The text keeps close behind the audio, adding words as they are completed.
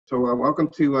Welcome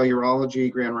to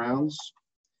Urology Grand Rounds.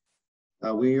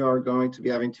 We are going to be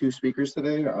having two speakers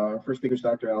today. Our first speaker is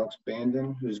Dr. Alex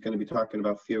Bandin, who's going to be talking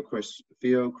about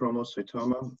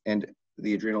Pheochromocytoma and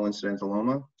the adrenal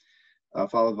incidentaloma,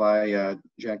 followed by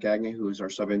Jack Agnew, who is our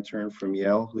sub-intern from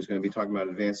Yale, who's going to be talking about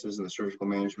advances in the surgical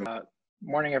management.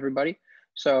 Morning, everybody.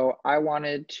 So I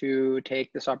wanted to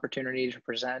take this opportunity to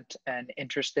present an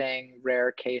interesting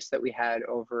rare case that we had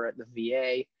over at the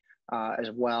VA,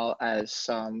 as well as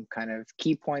some kind of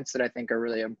key points that I think are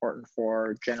really important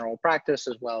for general practice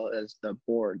as well as the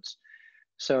boards.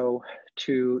 So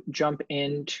to jump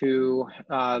into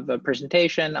the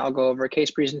presentation, I'll go over a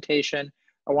case presentation.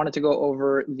 I wanted to go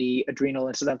over the adrenal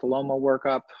incidentaloma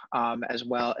workup, as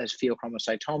well as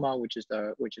pheochromocytoma, which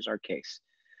is our case.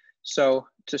 So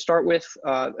to start with,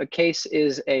 a case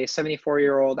is a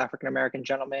 74-year-old African-American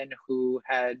gentleman who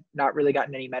had not really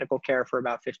gotten any medical care for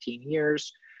about 15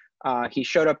 years. He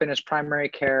showed up in his primary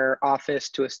care office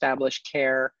to establish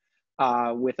care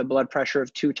with a blood pressure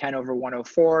of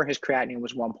 210/104. His creatinine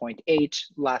was 1.8.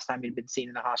 Last time he'd been seen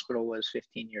in the hospital was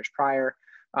 15 years prior.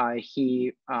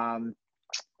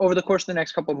 Over the course of the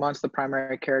next couple of months, the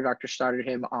primary care doctor started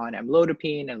him on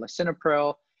amlodipine and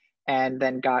lisinopril, and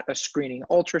then got a screening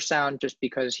ultrasound just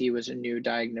because he was a new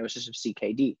diagnosis of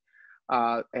CKD.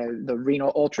 The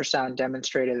renal ultrasound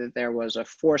demonstrated that there was a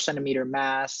 4-centimeter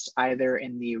mass either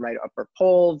in the right upper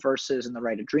pole versus in the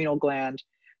right adrenal gland,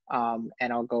 and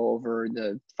I'll go over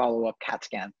the follow-up CAT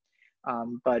scan.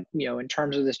 But in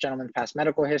terms of this gentleman's past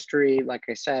medical history, like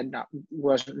I said,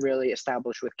 wasn't really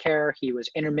established with care. He was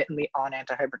intermittently on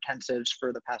antihypertensives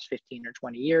for the past 15 or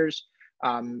 20 years,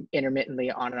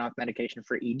 intermittently on and off medication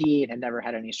for ED, and had never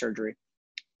had any surgery.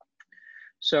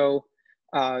 So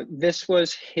this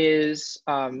was his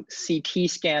CT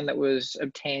scan that was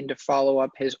obtained to follow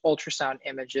up his ultrasound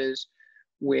images,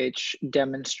 which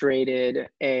demonstrated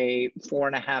a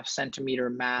 4.5-centimeter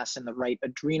mass in the right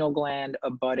adrenal gland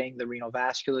abutting the renal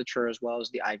vasculature as well as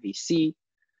the IVC.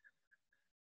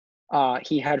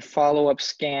 He had follow-up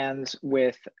scans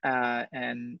with, how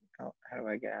do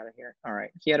I get out of here? All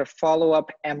right, he had a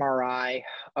follow-up MRI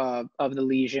of the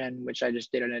lesion, which I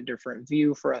just did in a different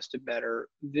view for us to better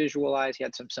visualize. He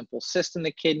had some simple cysts in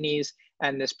the kidneys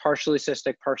and this partially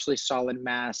cystic, partially solid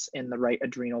mass in the right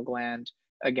adrenal gland,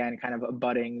 again, kind of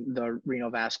abutting the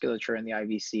renal vasculature and the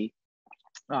IVC.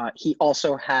 He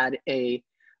also had a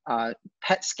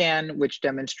PET scan, which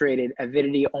demonstrated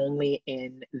avidity only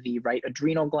in the right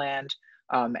adrenal gland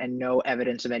and no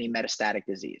evidence of any metastatic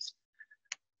disease.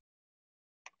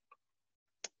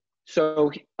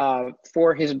 So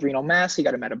for his adrenal mass, he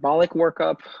got a metabolic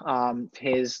workup.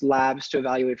 His labs to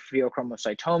evaluate for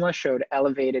pheochromocytoma showed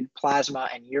elevated plasma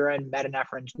and urine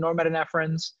metanephrines,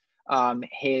 norepinephrines.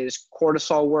 His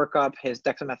cortisol workup, his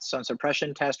dexamethasone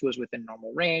suppression test was within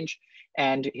normal range,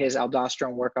 and his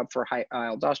aldosterone workup for high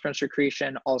aldosterone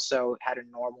secretion also had a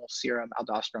normal serum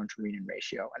aldosterone to renin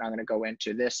ratio. And I'm going to go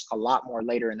into this a lot more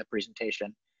later in the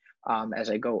presentation as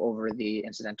I go over the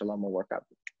incidentaloma workup.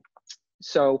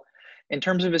 So in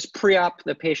terms of his pre-op,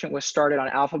 the patient was started on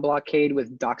alpha blockade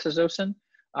with doxazosin,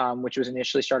 which was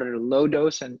initially started at a low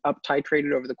dose and up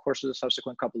titrated over the course of the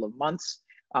subsequent couple of months.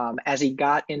 As he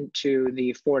got into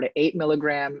the 4 to 8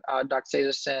 milligram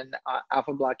doxazosin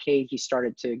alpha blockade, he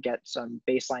started to get some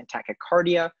baseline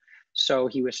tachycardia. So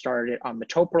he was started on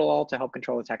metoprolol to help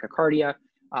control the tachycardia.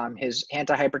 His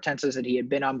antihypertensives that he had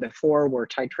been on before were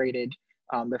titrated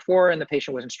before, and the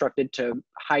patient was instructed to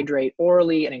hydrate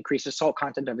orally and increase the salt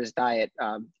content of his diet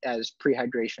as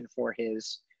prehydration for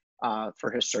his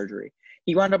surgery.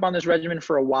 He wound up on this regimen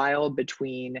for a while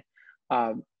between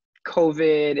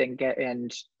COVID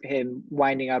and him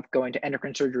winding up going to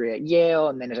endocrine surgery at Yale,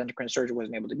 and then his endocrine surgeon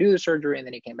wasn't able to do the surgery, and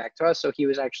then he came back to us. So he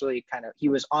was actually he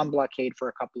was on blockade for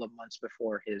a couple of months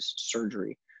before his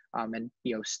surgery, and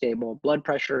stable blood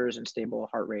pressures and stable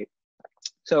heart rate.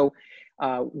 So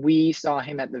we saw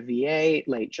him at the VA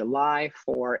late July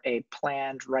for a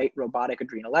planned right robotic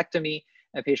adrenalectomy.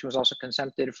 The patient was also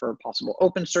consented for possible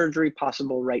open surgery,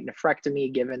 possible right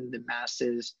nephrectomy, given the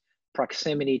mass's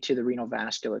proximity to the renal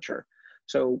vasculature.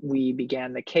 So we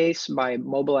began the case by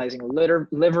mobilizing the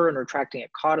liver and retracting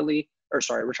it cranially.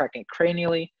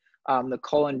 The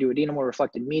colon duodenum were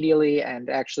reflected medially, and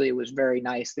actually it was very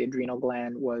nice. The adrenal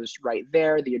gland was right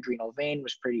there. The adrenal vein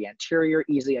was pretty anterior,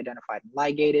 easily identified and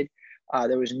ligated.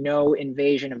 There was no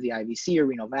invasion of the IVC or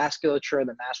renal vasculature.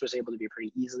 The mass was able to be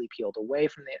pretty easily peeled away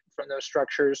from those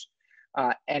structures.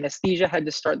 Anesthesia had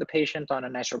to start the patient on a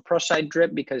nitroprusside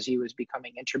drip because he was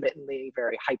becoming intermittently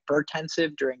very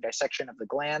hypertensive during dissection of the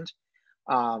gland.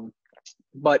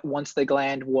 But once the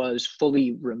gland was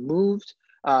fully removed,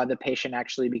 the patient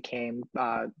actually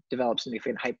developed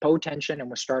significant hypotension and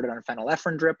was started on a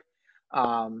phenylephrine drip.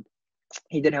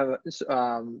 He did have,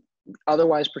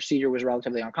 otherwise procedure was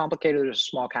relatively uncomplicated. There's a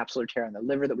small capsular tear in the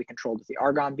liver that we controlled with the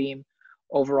argon beam.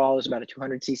 Overall, it was about a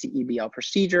 200 cc EBL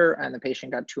procedure, and the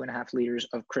patient got 2.5 liters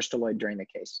of crystalloid during the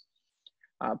case.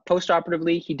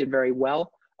 Post-operatively, he did very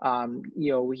well.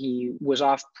 He was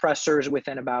off pressors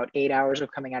within about 8 hours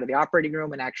of coming out of the operating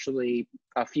room, and actually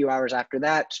a few hours after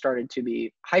that started to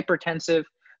be hypertensive.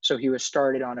 So he was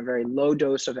started on a very low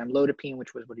dose of amlodipine,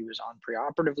 which was what he was on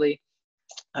preoperatively.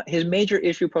 His major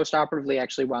issue post-operatively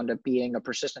actually wound up being a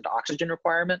persistent oxygen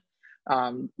requirement.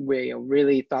 We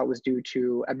really thought was due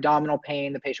to abdominal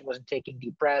pain. The patient wasn't taking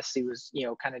deep breaths. He was,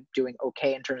 kind of doing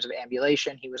okay in terms of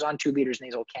ambulation. He was on 2 liters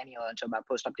nasal cannula until about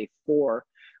post-op day 4,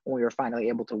 when we were finally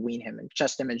able to wean him, and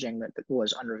chest imaging that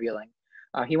was unrevealing.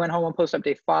 He went home on post-op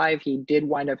day 5. He did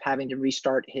wind up having to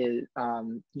restart his,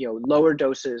 lower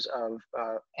doses of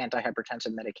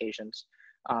antihypertensive medications.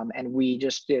 And we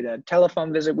just did a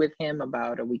telephone visit with him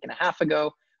about a week and a half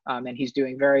ago, and he's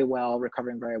doing very well,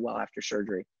 recovering very well after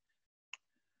surgery.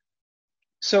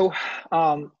 So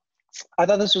I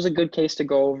thought this was a good case to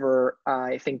go over.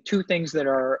 I think 2 things that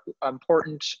are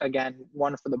important, again,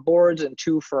 1 for the boards and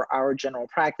 2 for our general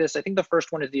practice. I think the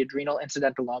first one is the adrenal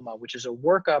incidentaloma, which is a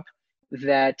workup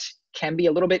that can be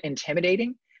a little bit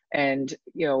intimidating. And,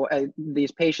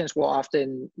 these patients will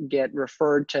often get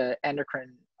referred to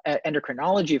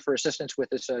endocrinology for assistance with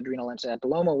this adrenal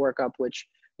incidentaloma workup, which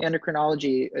the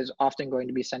endocrinology is often going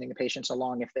to be sending the patients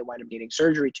along if they wind up needing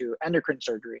surgery to endocrine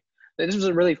surgery. This is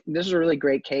a really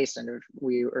great case, and if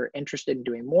we are interested in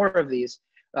doing more of these,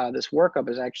 this workup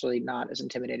is actually not as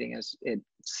intimidating as it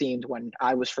seemed when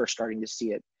I was first starting to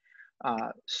see it.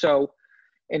 So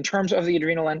in terms of the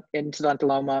adrenal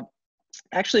incidentaloma,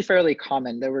 actually fairly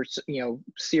common. There were,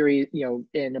 series,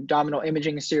 in abdominal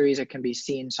imaging series, it can be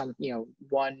seen some,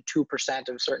 1-2%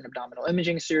 of certain abdominal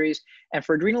imaging series. And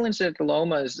for adrenal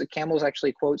incidentalomas, the Campbell's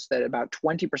actually quotes that about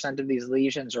 20% of these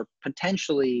lesions are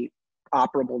potentially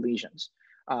operable lesions.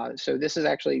 So this is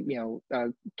actually, a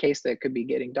case that could be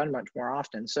getting done much more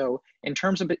often. So in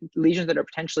terms of lesions that are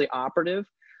potentially operative,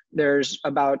 there's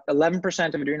about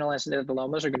 11% of adrenal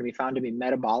incidentalomas are going to be found to be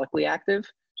metabolically active.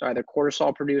 So either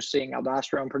cortisol producing,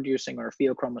 aldosterone producing, or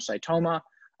pheochromocytoma.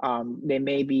 They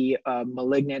may be a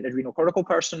malignant adrenal cortical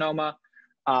carcinoma.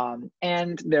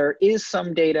 And there is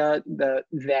some data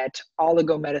that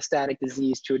oligometastatic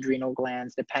disease to adrenal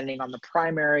glands, depending on the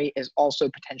primary, is also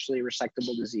potentially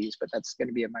resectable disease, but that's going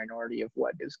to be a minority of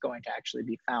what is going to actually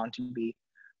be found to be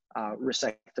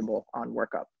resectable on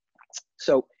workup.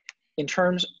 So in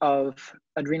terms of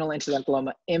adrenal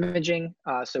incidentaloma imaging,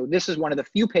 so this is one of the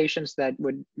few patients that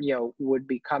would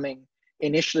be coming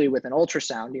initially with an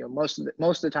ultrasound. Most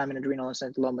of the time an adrenal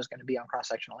incidentaloma is going to be on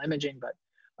cross-sectional imaging, but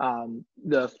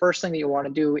the first thing that you want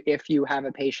to do if you have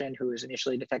a patient who is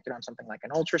initially detected on something like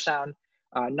an ultrasound,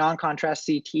 non-contrast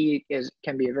CT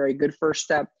can be a very good first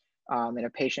step in a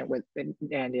patient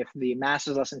and if the mass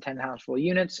is less than 10 Hounsfield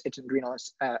units, it's an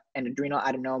adrenal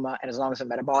adenoma, and as long as the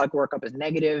metabolic workup is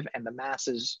negative and the mass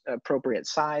is appropriate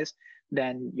size,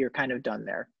 then you're kind of done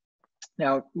there.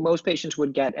 Now, most patients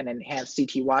would get an enhanced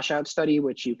CT washout study,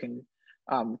 which you can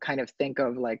kind of think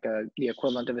of like the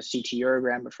equivalent of a CT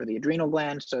urogram, but for the adrenal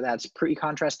gland. So that's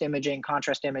pre-contrast imaging,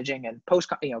 contrast imaging, and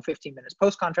 15 minutes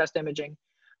post-contrast imaging,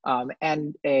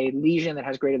 and a lesion that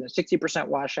has greater than 60%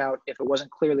 washout. If it wasn't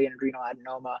clearly an adrenal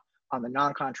adenoma on the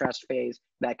non-contrast phase,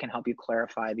 that can help you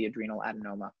clarify the adrenal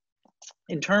adenoma.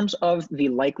 In terms of the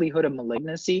likelihood of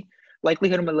malignancy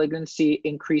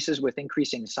increases with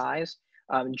increasing size.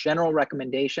 General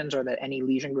recommendations are that any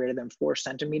lesion greater than 4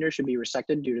 centimeters should be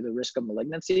resected due to the risk of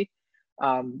malignancy.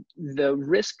 The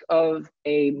risk of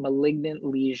a malignant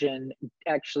lesion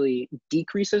actually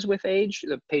decreases with age.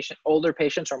 Older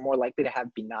patients are more likely to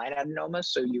have benign adenomas,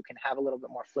 so you can have a little bit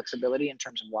more flexibility in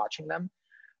terms of watching them.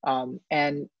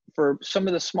 And for some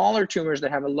of the smaller tumors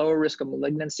that have a lower risk of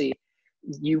malignancy,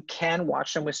 you can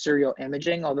watch them with serial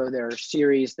imaging, although there are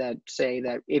series that say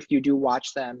that if you do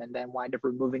watch them and then wind up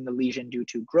removing the lesion due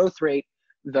to growth rate,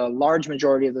 the large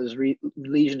majority of those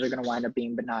lesions are going to wind up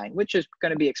being benign, which is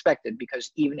going to be expected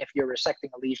because even if you're resecting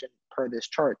a lesion per this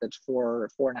chart that's 4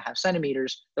 or 4.5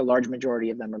 centimeters, the large majority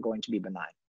of them are going to be benign.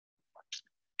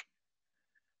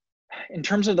 In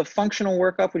terms of the functional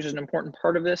workup, which is an important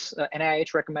part of this,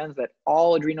 NIH recommends that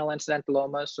all adrenal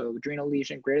incidentalomas, so adrenal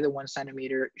lesion greater than 1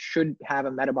 centimeter, should have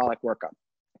a metabolic workup.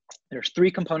 There's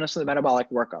 3 components of the metabolic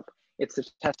workup. It's the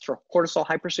test for cortisol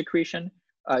hypersecretion,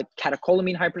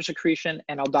 catecholamine hypersecretion,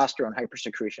 and aldosterone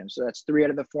hypersecretion. So that's 3 out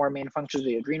of the 4 main functions of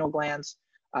the adrenal glands.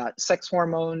 Sex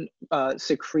hormone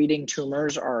secreting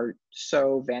tumors are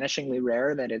so vanishingly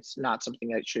rare that it's not something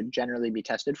that should generally be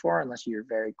tested for unless you're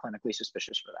very clinically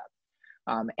suspicious for that.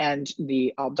 And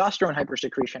the aldosterone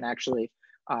hypersecretion actually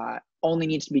only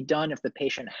needs to be done if the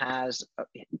patient has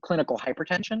clinical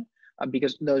hypertension,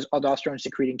 because those aldosterone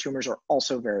secreting tumors are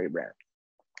also very rare.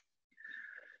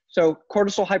 So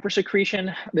cortisol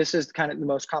hypersecretion, this is kind of the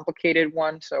most complicated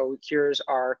one. So here's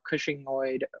our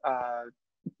Cushingoid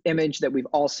image that we've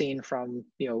all seen from,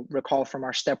 recall from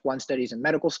our step 1 studies in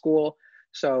medical school.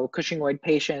 So Cushingoid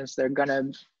patients, they're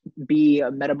gonna be a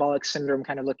metabolic syndrome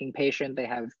kind of looking patient. They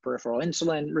have peripheral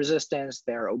insulin resistance,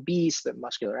 they're obese, they have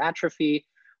muscular atrophy.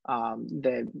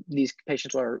 These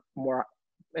patients are more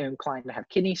inclined to have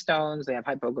kidney stones, they have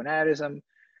hypogonadism.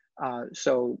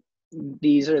 So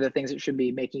these are the things that should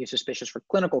be making you suspicious for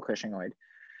clinical Cushingoid.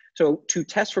 So to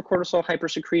test for cortisol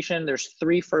hypersecretion, there's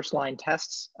 3 first-line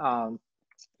tests.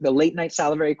 The late-night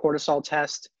salivary cortisol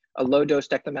test, a low-dose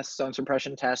dexamethasone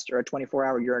suppression test, or a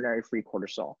 24-hour urinary-free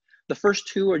cortisol. The first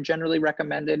 2 are generally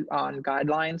recommended on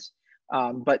guidelines,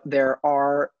 but there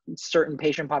are certain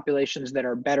patient populations that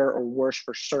are better or worse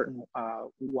for certain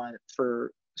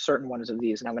ones of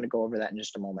these, and I'm going to go over that in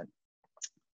just a moment.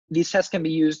 These tests can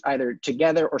be used either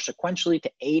together or sequentially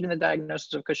to aid in the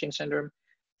diagnosis of Cushing syndrome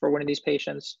for one of these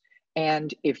patients.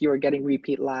 And if you're getting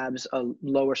repeat labs, a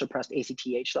lower suppressed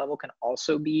ACTH level can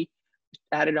also be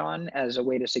added on as a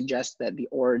way to suggest that the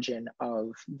origin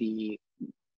of the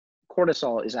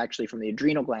cortisol is actually from the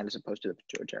adrenal gland as opposed to the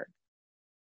pituitary.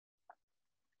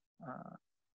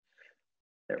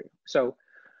 There we go. So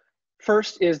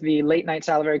first is the late night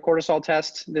salivary cortisol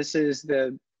test. This is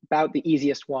about the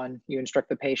easiest one. You instruct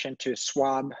the patient to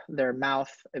swab their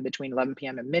mouth between 11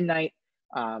 p.m. and midnight.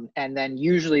 And then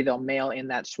usually they'll mail in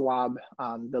that swab.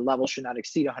 The level should not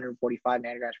exceed 145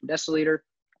 nanograms per deciliter.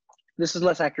 This is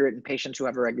less accurate in patients who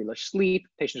have irregular sleep,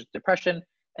 patients with depression,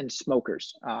 and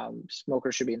smokers.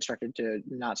 Smokers should be instructed to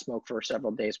not smoke for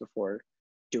several days before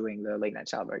doing the late night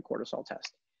salivary cortisol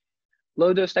test.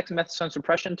 Low dose dexamethasone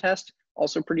suppression test,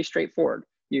 also pretty straightforward.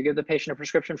 You give the patient a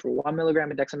prescription for 1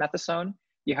 milligram of dexamethasone.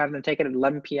 You have them take it at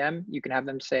 11 p.m. You can have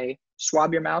them say,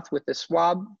 swab your mouth with this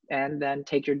swab, and then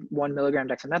take your 1 milligram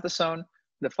dexamethasone.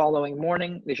 The following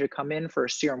morning, they should come in for a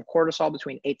serum cortisol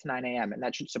between 8 to 9 a.m. And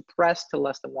that should suppress to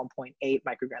less than 1.8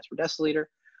 micrograms per deciliter.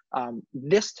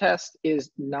 This test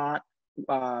is not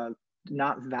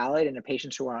valid in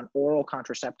patients who are on oral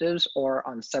contraceptives or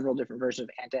on several different versions of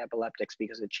anti-epileptics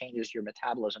because it changes your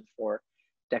metabolism for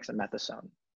dexamethasone.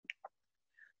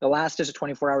 The last is a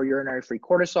 24-hour urinary-free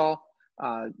cortisol.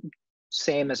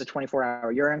 Same as a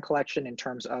 24-hour urine collection in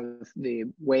terms of the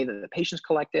way that the patients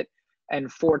collect it,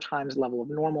 and 4 times level of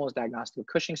normal is diagnostic of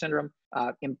Cushing syndrome.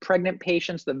 In pregnant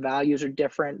patients, the values are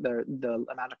different. The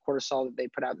amount of cortisol that they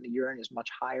put out in the urine is much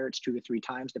higher. It's 2 to 3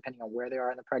 times depending on where they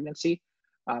are in the pregnancy.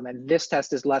 And this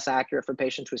test is less accurate for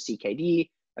patients with CKD,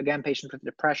 again, patients with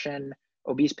depression,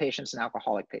 obese patients, and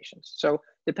alcoholic patients. So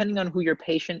depending on who your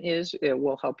patient is, it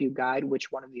will help you guide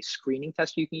which one of these screening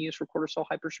tests you can use for cortisol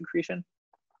hypersecretion.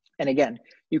 And again,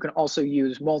 you can also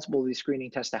use multiple of these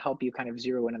screening tests to help you kind of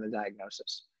zero in on the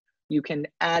diagnosis. You can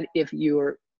add, if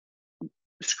your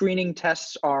screening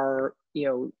tests are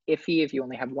iffy, if you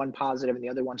only have one positive and the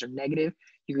other ones are negative,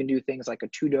 you can do things like a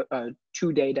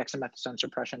two-day dexamethasone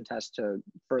suppression test to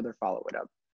further follow it up.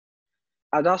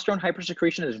 Aldosterone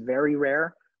hypersecretion is very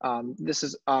rare. This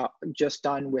is just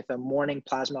done with a morning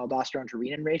plasma aldosterone to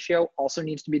renin ratio. Also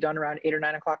needs to be done around 8 or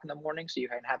 9 o'clock in the morning. So you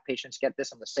can have patients get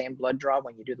this on the same blood draw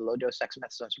when you do the low dose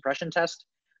dexamethasone suppression test.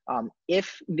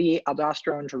 If the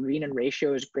aldosterone to renin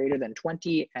ratio is greater than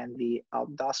 20 and the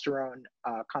aldosterone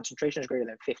concentration is greater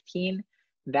than 15,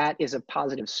 that is a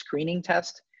positive screening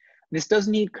test. This does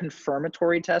need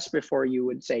confirmatory tests before you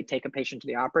would say take a patient to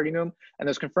the operating room. And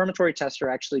those confirmatory tests are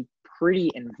actually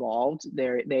pretty involved.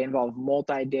 They involve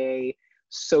multi-day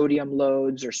sodium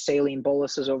loads or saline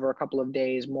boluses over a couple of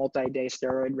days, multi-day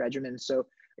steroid regimens. So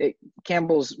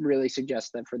Campbell's really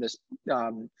suggests that for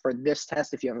this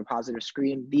test, if you have a positive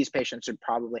screen, these patients should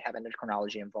probably have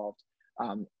endocrinology involved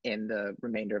in the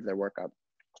remainder of their workup.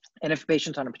 And if a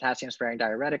patient's on a potassium-sparing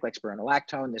diuretic like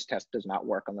spironolactone, this test does not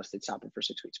work unless they stop it for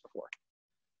 6 weeks before.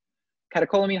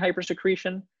 Catecholamine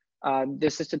hypersecretion.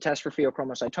 This is to test for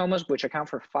pheochromocytomas, which account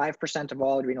for 5% of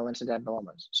all adrenal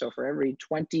incidentalomas. So for every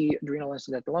 20 adrenal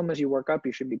incidentalomas you work up,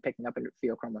 you should be picking up a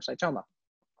pheochromocytoma,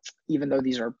 even though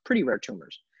these are pretty rare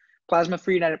tumors.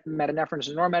 Plasma-free metanephrines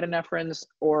and norepinephrines,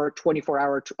 or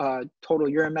 24-hour total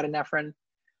urine metanephrine.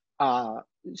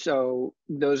 So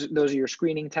those are your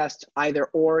screening tests. Either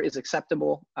or is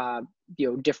acceptable.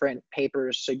 Different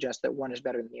papers suggest that one is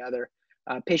better than the other.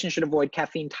 Patients should avoid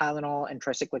caffeine, Tylenol, and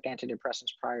tricyclic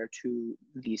antidepressants prior to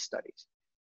these studies.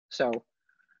 So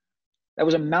that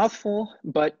was a mouthful,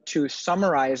 but to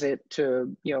summarize it,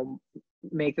 to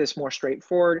make this more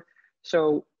straightforward.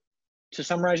 So to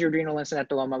summarize your adrenal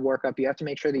incidentoloma workup, you have to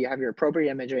make sure that you have your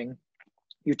appropriate imaging.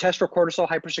 You test for cortisol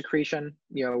hypersecretion,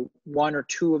 one or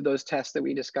two of those tests that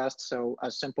we discussed. So a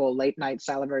simple late night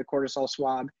salivary cortisol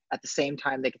swab. At the same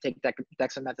time, they can take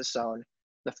dexamethasone.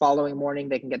 The following morning,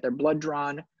 they can get their blood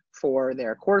drawn for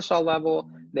their cortisol level.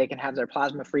 They can have their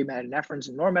plasma-free metanephrines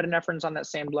and norepinephrines on that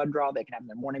same blood draw. They can have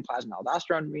their morning plasma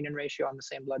aldosterone-renin ratio on the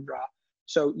same blood draw.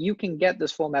 So you can get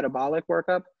this full metabolic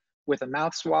workup with a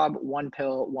mouth swab, one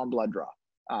pill, one blood draw.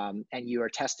 And you are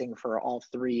testing for all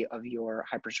three of your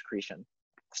hypersecretion.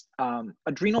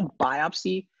 Adrenal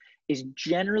biopsy is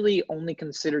generally only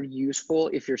considered useful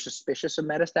if you're suspicious of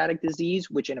metastatic disease,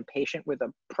 which in a patient with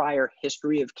a prior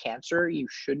history of cancer, you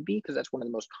should be, because that's one of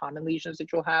the most common lesions that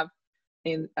you'll have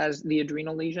as the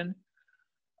adrenal lesion.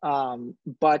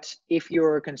 But if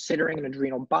you're considering an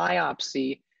adrenal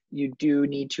biopsy, you do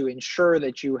need to ensure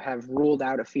that you have ruled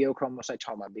out a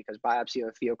pheochromocytoma, because biopsy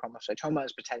of a pheochromocytoma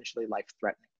is potentially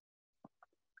life-threatening.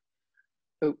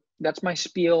 So that's my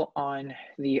spiel on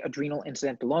the adrenal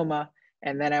incidentoloma.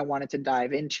 And then I wanted to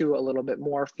dive into a little bit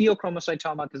more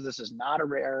pheochromocytoma, because this is not a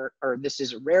rare, or this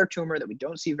is a rare tumor that we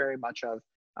don't see very much of,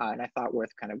 and I thought worth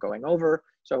kind of going over.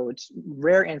 So it's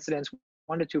rare incidence,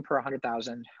 1 to 2 per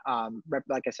 100,000.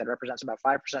 Like I said, represents about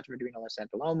 5% of adrenal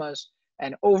incidentalomas.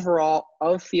 And overall,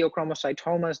 of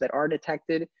pheochromocytomas that are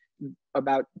detected,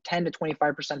 about 10 to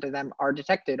 25% of them are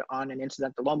detected on an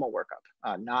incidentoloma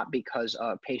workup, not because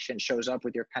a patient shows up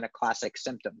with your kind of classic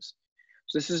symptoms.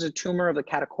 So this is a tumor of the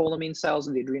catecholamine cells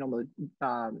of the adrenal,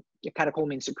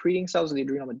 catecholamine secreting cells of the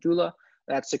adrenal medulla.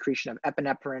 That's secretion of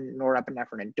epinephrine,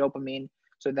 norepinephrine, and dopamine.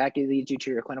 So that leads you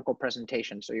to your clinical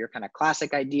presentation. So your kind of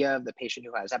classic idea of the patient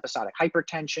who has episodic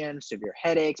hypertension, severe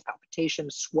headaches,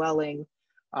 palpitations, swelling,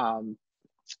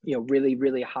 really,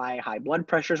 really high blood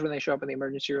pressures when they show up in the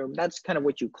emergency room. That's kind of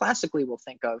what you classically will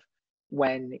think of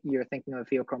when you're thinking of a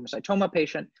pheochromocytoma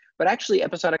patient. But actually,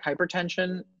 episodic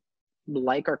hypertension,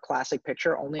 like our classic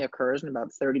picture, only occurs in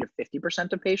about 30 to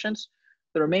 50% of patients.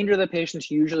 The remainder of the patients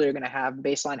usually are going to have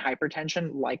baseline hypertension,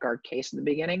 like our case at the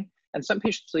beginning, and some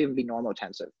patients will even be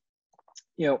normotensive.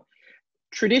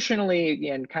 Traditionally,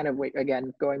 and kind of,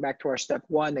 again, going back to our step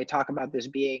one, they talk about this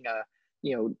being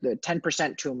the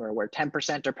 10% tumor, where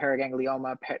 10% are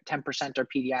paraganglioma, 10% are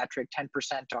pediatric,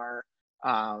 10% are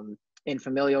in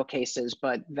familial cases,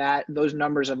 but those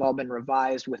numbers have all been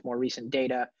revised with more recent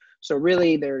data. So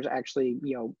really, there's actually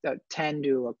 10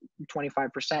 to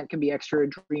 25% can be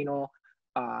extraadrenal.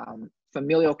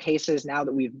 Familial cases, now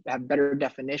that we have better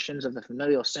definitions of the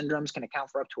familial syndromes, can account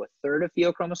for up to 1/3 of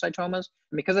pheochromocytomas.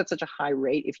 And because that's such a high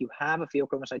rate, if you have a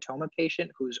pheochromocytoma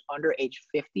patient who's under age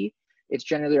 50, it's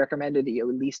generally recommended that you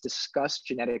at least discuss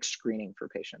genetic screening for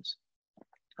patients.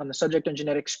 On the subject of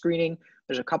genetic screening,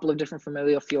 there's a couple of different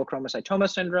familial pheochromocytoma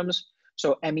syndromes.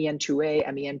 So MEN2A,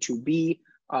 MEN2B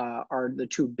are the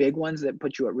two big ones that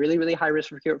put you at really, really high risk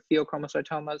for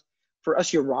pheochromocytomas. For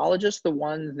us urologists, the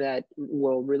one that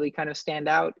will really kind of stand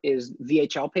out is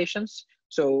VHL patients.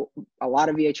 So a lot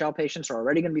of VHL patients are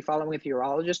already going to be following with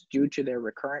urologists due to their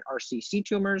recurrent RCC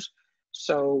tumors.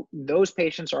 So those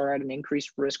patients are at an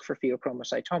increased risk for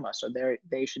pheochromocytoma. So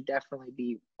they should definitely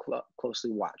be closely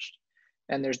watched.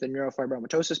 And there's the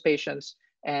neurofibromatosis patients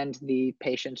and the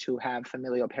patients who have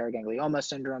familial paraganglioma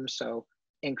syndrome, so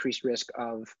increased risk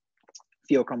of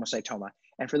pheochromocytoma.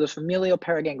 And for those familial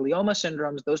paraganglioma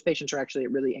syndromes, those patients are actually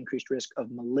at really increased risk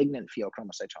of malignant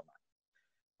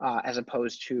pheochromocytoma, as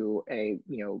opposed to a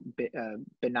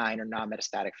benign or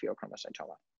non-metastatic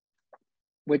pheochromocytoma.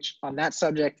 Which, on that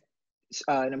subject,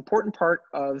 an important part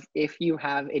of if you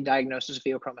have a diagnosis of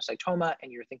pheochromocytoma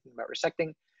and you're thinking about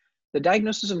resecting, the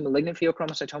diagnosis of malignant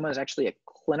pheochromocytoma is actually a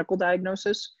clinical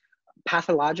diagnosis.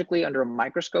 Pathologically, under a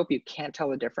microscope, you can't tell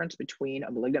the difference between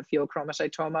a malignant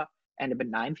pheochromocytoma and a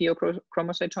benign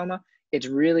pheochromocytoma. It's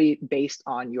really based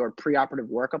on your preoperative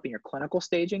workup and your clinical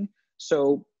staging.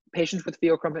 So patients with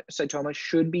pheochromocytoma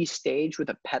should be staged with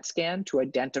a PET scan to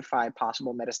identify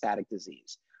possible metastatic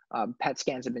disease. PET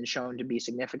scans have been shown to be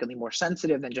significantly more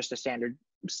sensitive than just a standard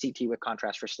CT with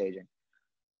contrast for staging.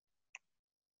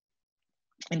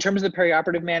 In terms of the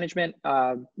perioperative management,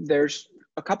 there's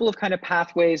a couple of kind of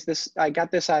pathways. I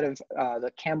got this out of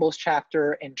the Campbell's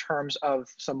chapter in terms of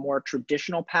some more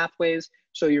traditional pathways.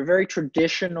 So your very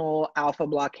traditional alpha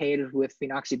blockade with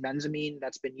phenoxybenzamine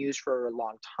that's been used for a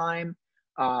long time.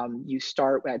 You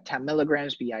start at 10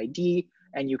 milligrams BID,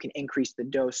 and you can increase the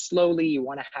dose slowly. You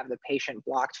want to have the patient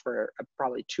blocked for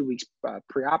probably 2 weeks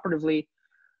preoperatively.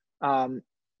 Um,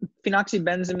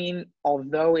 Phenoxybenzamine,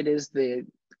 although it is the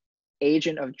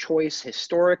agent of choice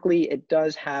historically, it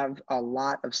does have a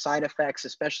lot of side effects,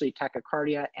 especially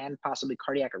tachycardia and possibly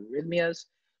cardiac arrhythmias.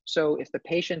 So if the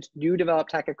patients do develop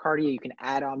tachycardia, you can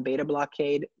add on beta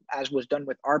blockade, as was done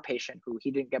with our patient who he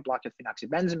didn't get blocked with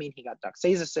phenoxybenzamine, he got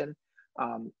doxazosin.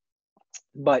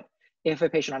 But if a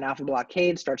patient on alpha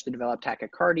blockade starts to develop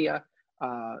tachycardia,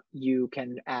 you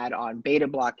can add on beta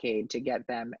blockade to get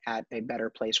them at a better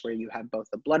place where you have both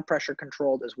the blood pressure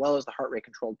controlled as well as the heart rate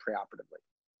controlled preoperatively.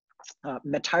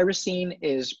 Metyrosine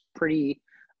is pretty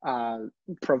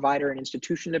provider and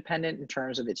institution dependent in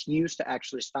terms of its use to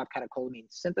actually stop catecholamine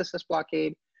synthesis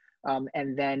blockade.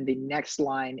 And then the next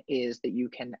line is that you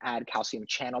can add calcium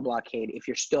channel blockade if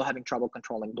you're still having trouble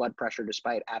controlling blood pressure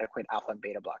despite adequate alpha and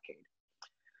beta blockade.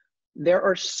 There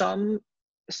are some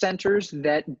centers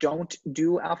that don't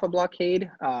do alpha blockade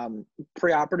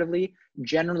preoperatively.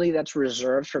 Generally, that's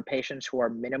reserved for patients who are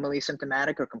minimally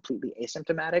symptomatic or completely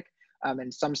asymptomatic.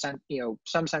 And some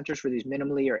centers for these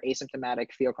minimally or asymptomatic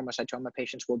pheochromocytoma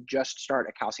patients will just start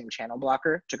a calcium channel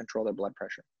blocker to control their blood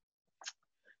pressure.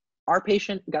 Our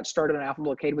patient got started on alpha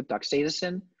blockade with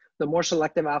doxazosin. The more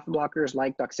selective alpha blockers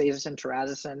like doxazosin,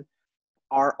 terazosin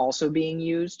are also being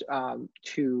used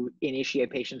to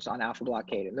initiate patients on alpha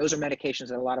blockade. And those are medications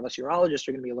that a lot of us urologists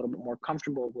are going to be a little bit more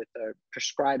comfortable with the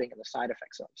prescribing and the side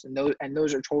effects of. And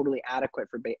those are totally adequate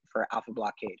for alpha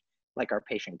blockade, like our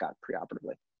patient got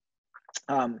preoperatively.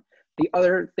 The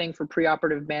other thing for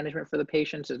preoperative management for the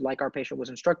patients is, like our patient was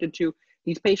instructed to,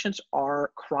 these patients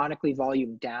are chronically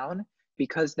volume down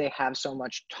because they have so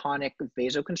much tonic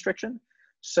vasoconstriction.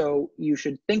 So you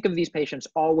should think of these patients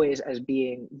always as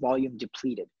being volume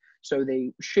depleted. So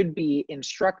they should be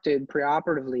instructed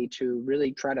preoperatively to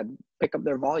really try to pick up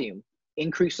their volume,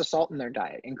 increase the salt in their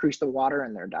diet, increase the water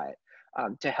in their diet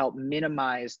to help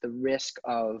minimize the risk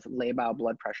of labile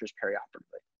blood pressures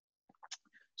perioperatively.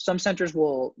 Some centers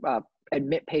will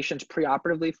admit patients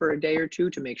preoperatively for a day or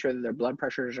two to make sure that their blood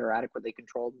pressures are adequately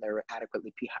controlled and they're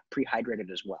adequately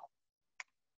prehydrated as well.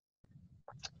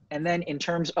 And then in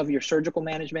terms of your surgical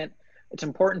management, it's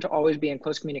important to always be in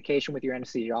close communication with your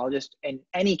anesthesiologist in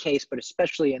any case, but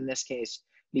especially in this case,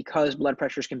 because blood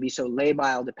pressures can be so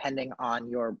labile depending on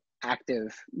your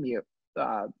active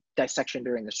dissection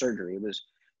during the surgery. It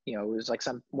was like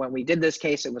when we did this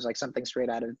case, it was like something straight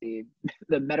out of the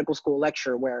medical school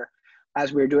lecture where,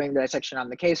 as we were doing the dissection on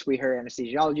the case, we heard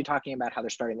anesthesiology talking about how they're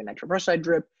starting the nitroprusside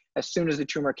drip. As soon as the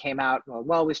tumor came out,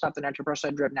 well, we stopped the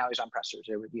nitroprusside drip, now he's on pressors.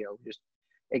 It would, just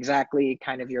exactly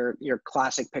kind of your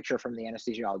classic picture from the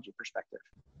anesthesiology perspective.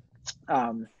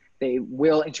 They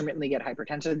will intermittently get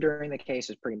hypertensive during the case,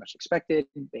 is pretty much expected.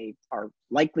 They are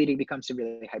likely to become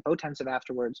severely hypotensive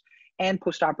afterwards. And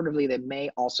postoperatively, they may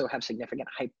also have significant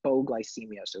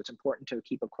hypoglycemia. So it's important to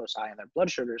keep a close eye on their blood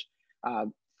sugars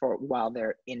while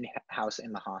they're in-house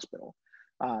in the hospital.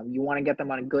 You want to get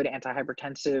them on a good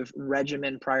antihypertensive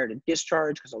regimen prior to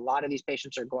discharge, because a lot of these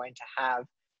patients are going to have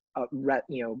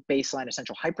baseline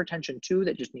essential hypertension too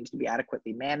that just needs to be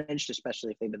adequately managed,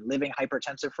 especially if they've been living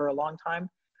hypertensive for a long time.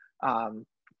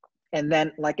 And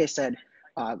then, like I said,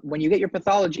 when you get your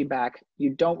pathology back, you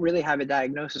don't really have a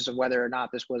diagnosis of whether or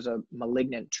not this was a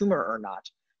malignant tumor or not.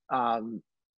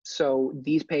 So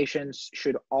these patients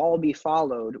should all be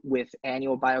followed with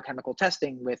annual biochemical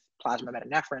testing with plasma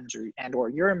metanephrines or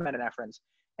urine metanephrines.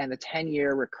 And the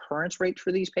 10-year recurrence rate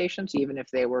for these patients, even if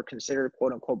they were considered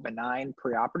quote unquote benign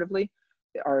preoperatively,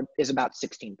 is about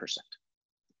 16%.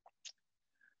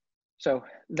 So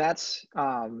that's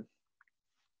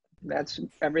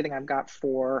everything I've got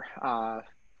for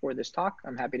this talk.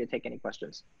 I'm happy to take any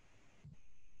questions.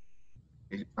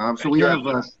 So we have,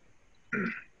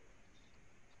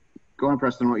 go on,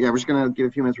 Preston. Yeah, we're just going to give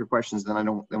a few minutes for questions, then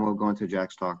we'll go into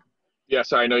Jack's talk. Yeah,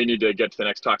 sorry, I know you need to get to the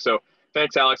next talk. So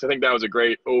thanks, Alex. I think that was a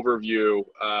great overview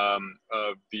of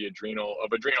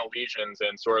adrenal lesions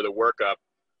and sort of the workup.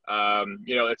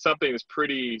 It's something that's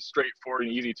pretty straightforward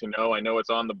and easy to know. I know it's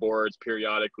on the boards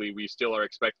periodically. We still are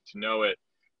expected to know it.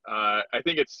 I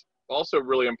think it's also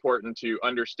really important to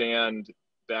understand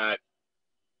that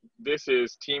this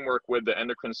is teamwork with the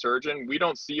endocrine surgeon. We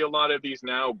don't see a lot of these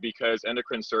now because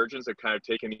endocrine surgeons have kind of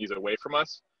taken these away from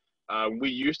us. We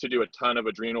used to do a ton of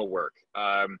adrenal work.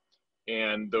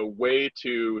 And the way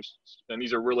to, and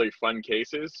these are really fun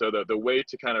cases, so the way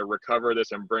to kind of recover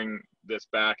this and bring this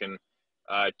back and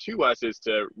to us is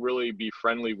to really be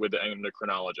friendly with the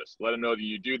endocrinologist. Let them know that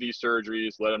you do these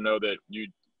surgeries, let them know that you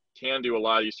can do a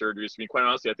lot of these surgeries. I mean, quite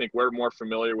honestly, I think we're more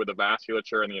familiar with the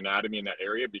vasculature and the anatomy in that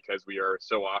area because we are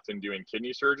so often doing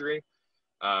kidney surgery.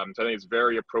 So I think it's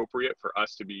very appropriate for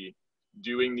us to be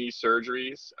doing these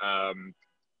surgeries.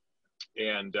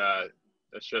 And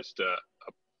that's just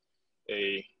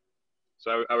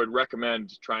so I would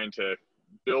recommend trying to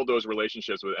build those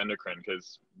relationships with endocrine,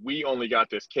 because we only got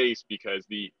this case because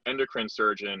the endocrine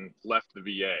surgeon left the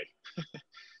VA.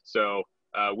 So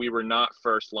we were not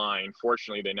first line.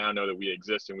 Fortunately, they now know that we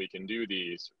exist and we can do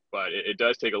these, but it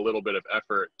does take a little bit of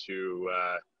effort to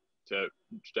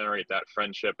generate that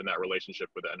friendship and that relationship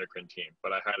with the endocrine team,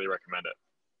 but I highly recommend it.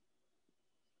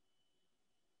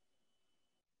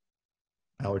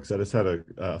 Alex, I just had I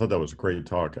thought that was a great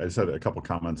talk. I just had a couple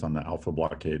comments on the alpha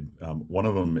blockade. One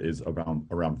of them is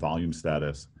around volume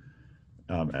status.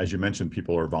 As you mentioned,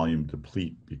 people are volume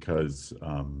deplete because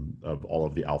of all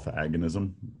of the alpha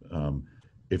agonism.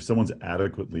 If someone's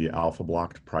adequately alpha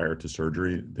blocked prior to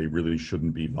surgery, they really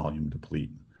shouldn't be volume deplete.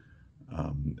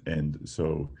 And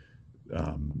so,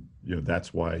 you know,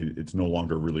 that's why it's no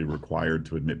longer really required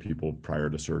to admit people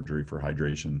prior to surgery for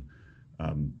hydration.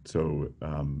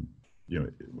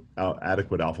 You know,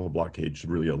 adequate alpha blockade should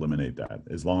really eliminate that.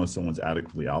 As long as someone's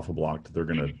adequately alpha blocked, they're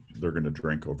gonna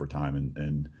drink over time,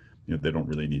 and you know, they don't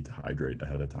really need to hydrate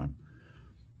ahead of time.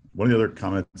 One of the other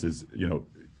comments is, you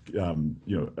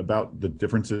know, about the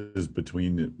differences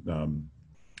between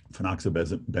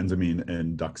phenoxybenzamine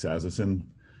and doxazosin.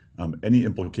 Any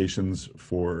implications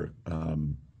for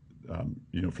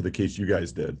you know, for the case you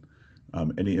guys did?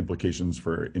 Any implications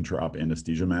for intra-op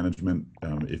anesthesia management,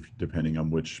 if depending on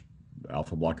which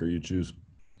alpha blocker you choose?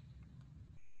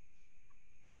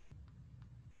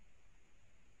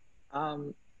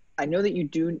 I know that you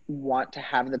do want to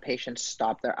have the patient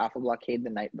stop their alpha blockade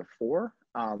the night before,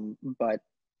 but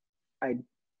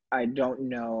I don't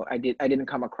know. I didn't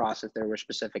come across if there were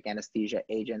specific anesthesia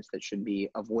agents that should be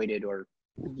avoided or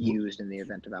used in the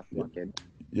event of alpha blockade.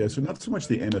 Yeah, so not so much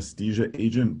the anesthesia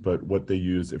agent, but what they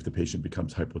use if the patient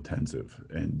becomes hypotensive.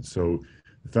 And so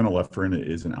phenylephrine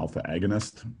is an alpha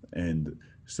agonist. And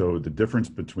so the difference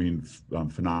between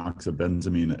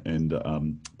phenoxybenzamine and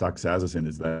doxazosin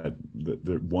is that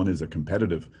the one is a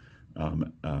competitive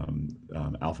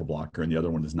alpha blocker and the other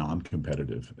one is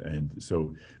non-competitive. And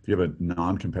so if you have a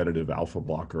non-competitive alpha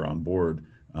blocker on board,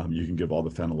 you can give all the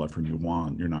phenylephrine you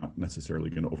want. You're not necessarily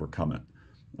going to overcome it.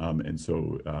 And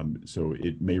so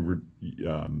it may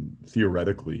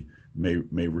theoretically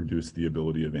may reduce the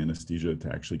ability of anesthesia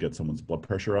to actually get someone's blood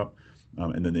pressure up,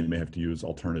 and then they may have to use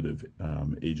alternative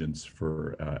agents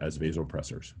for as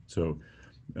vasopressors. So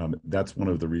that's one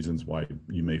of the reasons why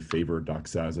you may favor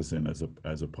doxazosin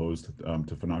as opposed to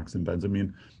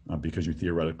phenoxybenzamine, because you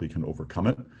theoretically can overcome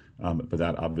it, but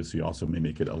that obviously also may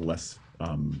make it a less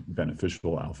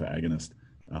beneficial alpha agonist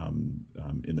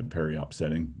in the peri-op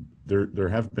setting. There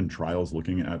have been trials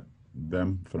looking at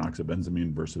them,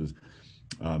 phenoxybenzamine versus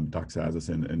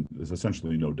doxazosin, and there's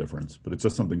essentially no difference, but it's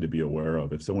just something to be aware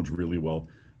of. If someone's really well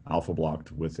alpha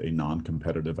blocked with a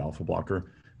non-competitive alpha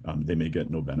blocker, they may get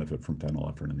no benefit from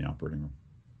phenylephrine in the operating room.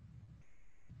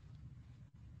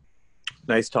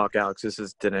 Nice talk, Alex. This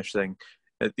is Dinesh Singh.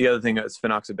 The other thing is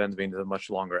phenoxybenzamine is a much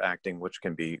longer acting, which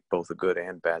can be both a good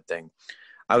and bad thing.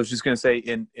 I was just going to say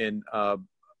in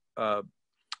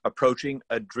approaching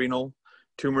adrenal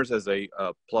tumors as a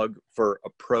plug for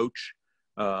approach,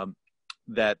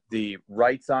 that the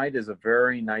right side is a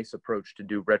very nice approach to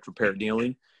do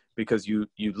retroperitoneally, because you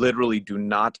literally do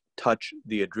not touch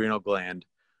the adrenal gland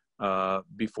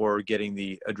before getting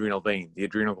the adrenal vein. The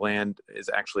adrenal gland is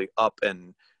actually up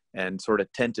and sort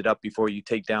of tented up before you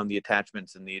take down the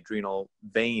attachments, and the adrenal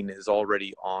vein is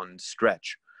already on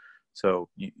stretch. So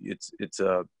it's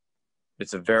a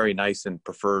very nice and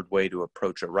preferred way to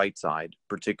approach a right side,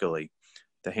 particularly.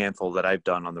 The handful that I've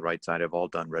done on the right side, I've all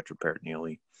done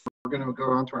retroperitoneally. We're going to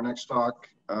go on to our next talk.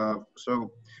 Today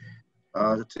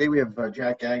we have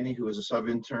Jack Gagney, who is a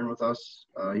sub-intern with us.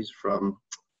 He's from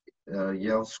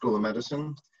Yale School of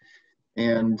Medicine.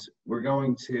 And we're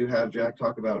going to have Jack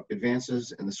talk about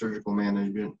advances in the surgical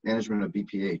management of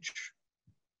BPH.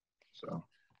 So.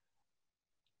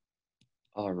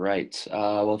 All right.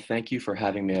 Well, thank you for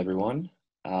having me, everyone.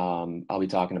 I'll be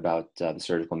talking about the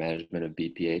surgical management of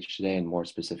BPH today, and more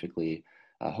specifically,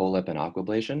 whole lip and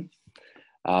aquablation.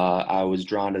 I was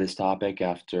drawn to this topic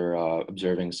after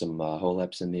observing some whole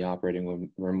lips in the operating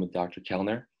room with Dr.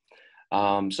 Kellner.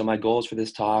 So my goals for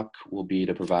this talk will be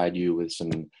to provide you with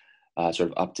some sort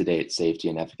of up-to-date safety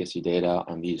and efficacy data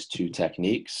on these two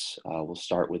techniques. We'll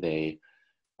start with a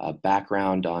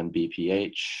background on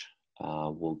BPH.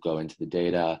 We'll go into the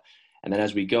data, and then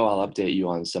as we go, I'll update you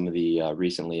on some of the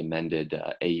recently amended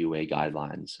AUA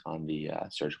guidelines on the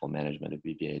surgical management of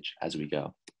BPH as we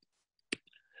go.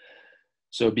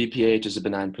 So BPH is a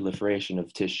benign proliferation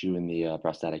of tissue in the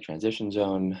prostatic transition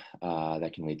zone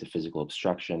that can lead to physical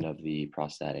obstruction of the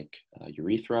prostatic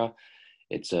urethra.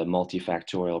 It's a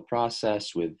multifactorial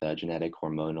process with genetic,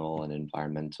 hormonal, and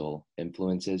environmental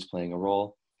influences playing a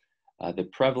role. The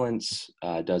prevalence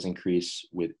does increase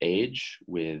with age,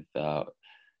 with up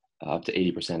to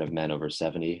 80% of men over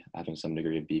 70 having some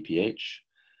degree of BPH.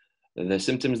 The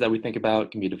symptoms that we think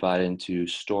about can be divided into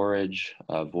storage,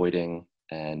 voiding,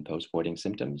 and post-voiding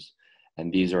symptoms.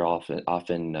 And these are often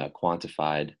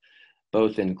quantified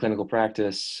both in clinical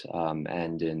practice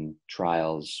and in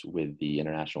trials with the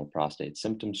International Prostate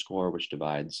Symptom Score, which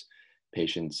divides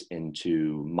patients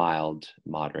into mild,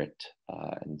 moderate,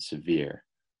 and severe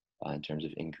in terms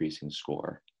of increasing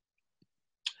score.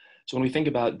 So when we think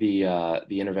about the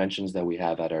interventions that we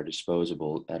have at our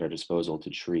disposal to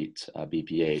treat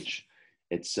BPH,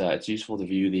 it's useful to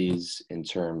view these in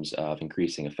terms of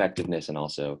increasing effectiveness and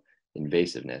also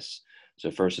invasiveness.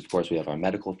 So first, of course, we have our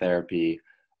medical therapy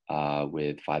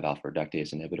with 5-alpha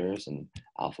reductase inhibitors and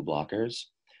alpha blockers.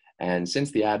 And since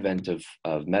the advent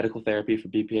of medical therapy for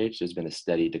BPH, there's been a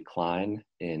steady decline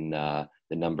in the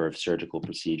number of surgical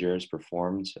procedures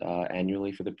performed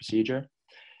annually for the procedure.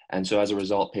 And so as a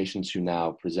result, patients who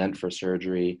now present for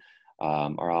surgery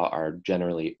are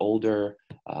generally older,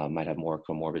 might have more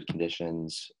comorbid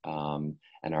conditions,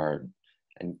 and are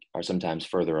sometimes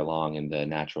further along in the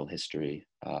natural history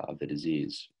of the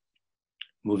disease.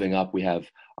 Moving up, we have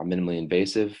our minimally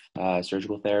invasive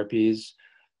surgical therapies,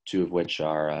 two of which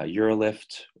are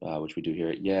Urolift, which we do here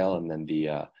at Yale, and then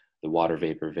the water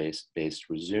vapor-based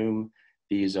Resume.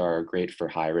 These are great for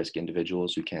high-risk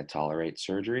individuals who can't tolerate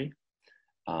surgery.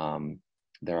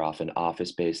 They're often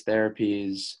office-based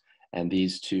therapies, and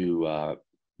these two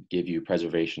give you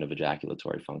preservation of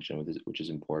ejaculatory function, which is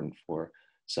important for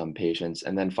some patients.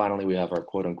 And then finally, we have our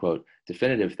quote-unquote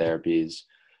definitive therapies,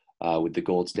 with the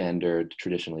gold standard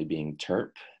traditionally being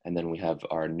TURP. And then we have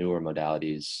our newer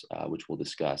modalities, which we'll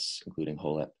discuss, including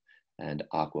HoLEP and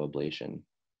aquablation.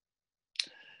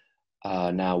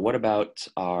 Now, what about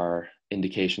our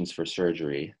indications for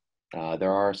surgery?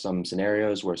 There are some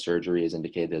scenarios where surgery is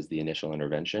indicated as the initial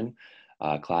intervention.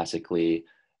 Classically,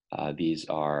 these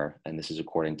are, and this is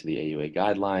according to the AUA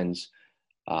guidelines,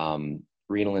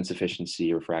 renal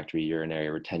insufficiency, refractory urinary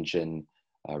retention,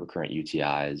 recurrent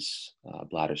UTIs,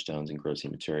 bladder stones, and gross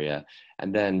hematuria,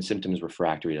 and then symptoms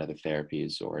refractory to other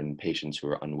therapies or in patients who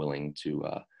are unwilling to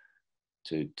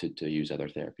use other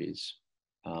therapies.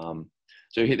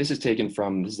 So here, this is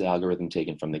the algorithm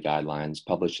taken from the guidelines,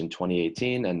 published in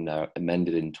 2018 and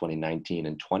amended in 2019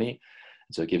 and 20.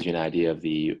 So it gives you an idea of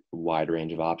the wide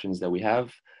range of options that we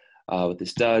have. What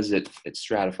this does, it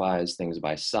stratifies things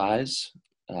by size.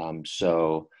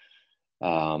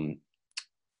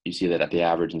 You see that at the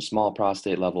average and small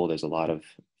prostate level, there's a lot of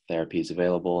therapies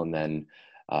available. And then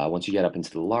once you get up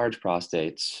into the large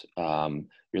prostates,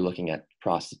 you're looking at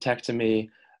prostatectomy,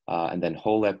 and then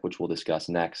HoLEP, which we'll discuss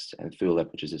next, and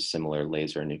Pheochromocytoma, which is a similar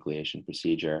laser enucleation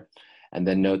procedure. And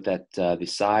then note that the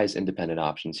size independent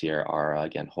options here are,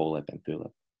 again, HoLEP and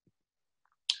Pheochromocytoma.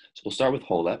 So we'll start with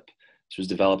HoLEP. This was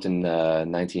developed in the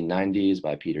 1990s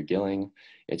by Peter Gilling.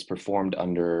 It's performed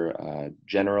under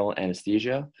general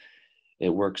anesthesia. It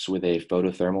works with a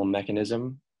photothermal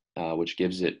mechanism, which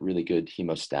gives it really good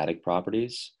hemostatic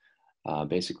properties.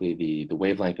 Basically, the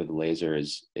wavelength of the laser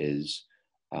is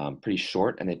pretty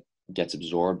short, and it gets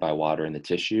absorbed by water in the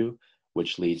tissue,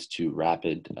 which leads to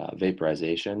rapid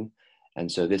vaporization.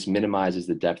 And so this minimizes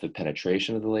the depth of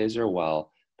penetration of the laser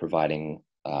while providing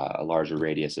a larger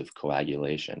radius of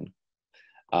coagulation.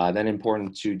 Then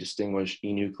important to distinguish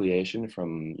enucleation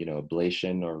from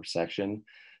ablation or resection.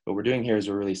 What we're doing here is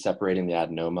we're really separating the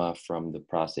adenoma from the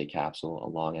prostate capsule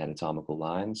along anatomical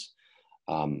lines,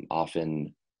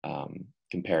 often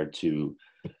compared to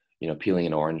peeling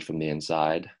an orange from the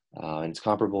inside. And it's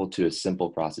comparable to a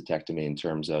simple prostatectomy in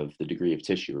terms of the degree of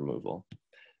tissue removal.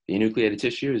 The enucleated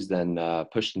tissue is then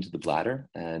pushed into the bladder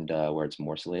and where it's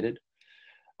morcellated.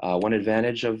 One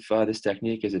advantage of this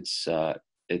technique is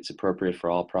it's appropriate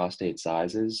for all prostate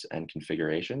sizes and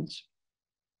configurations.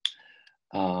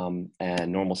 And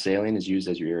normal saline is used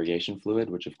as your irrigation fluid,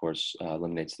 which of course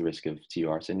eliminates the risk of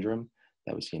TUR syndrome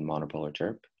that we see in monopolar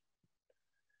TURP.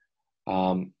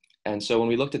 And so when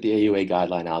we looked at the AUA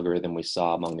guideline algorithm, we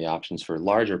saw among the options for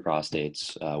larger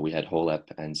prostates, we had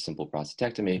HoLEP and simple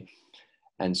prostatectomy.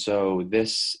 And so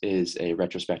this is a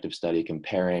retrospective study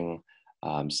comparing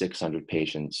 600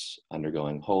 patients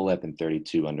undergoing HoLEP and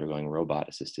 32 undergoing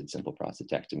robot-assisted simple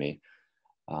prostatectomy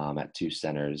at 2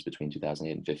 centers between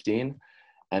 2008 and 15.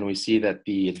 And we see that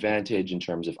the advantage in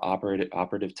terms of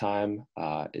operative time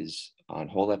is on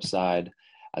HoLEP side,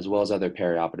 as well as other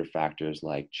perioperative factors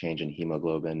like change in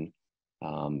hemoglobin,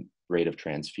 rate of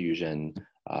transfusion,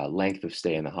 length of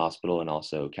stay in the hospital, and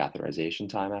also catheterization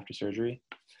time after surgery.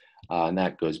 And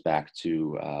that goes back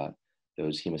to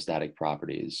those hemostatic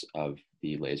properties of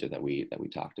the laser that we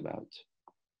talked about.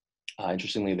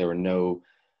 Interestingly, there were no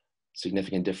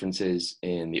significant differences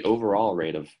in the overall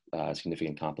rate of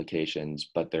significant complications,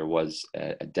 but there was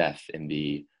a death in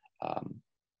the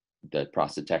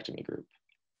prostatectomy group.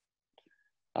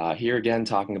 Here again,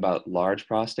 talking about large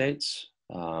prostates,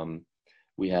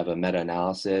 we have a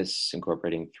meta-analysis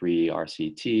incorporating 3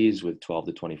 RCTs with 12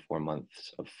 to 24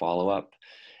 months of follow-up,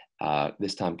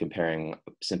 this time comparing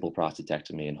simple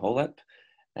prostatectomy and HoLEP,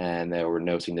 and there were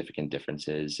no significant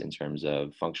differences in terms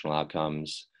of functional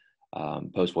outcomes,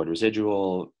 post-void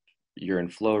residual, urine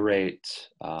flow rate,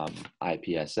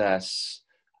 IPSS,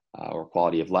 or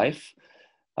quality of life.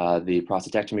 The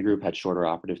prostatectomy group had shorter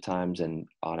operative times and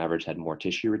on average had more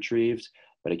tissue retrieved.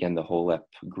 But again, the HoLEP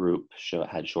group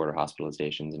had shorter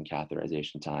hospitalizations and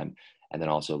catheterization time, and then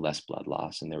also less blood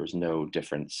loss. And there was no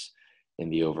difference in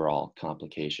the overall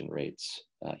complication rates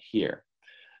here.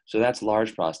 So that's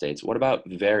large prostates. What about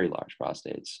very large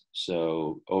prostates?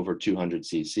 So over 200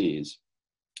 cc's.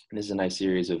 And this is a nice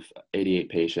series of 88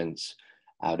 patients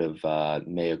out of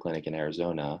Mayo Clinic in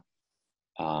Arizona.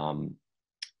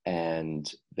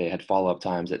 And they had follow-up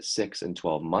times at 6 and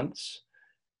 12 months.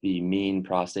 The mean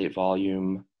prostate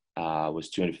volume was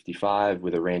 255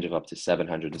 with a range of up to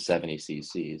 770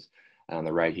 cc's. And on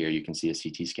the right here, you can see a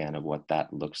CT scan of what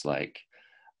that looks like.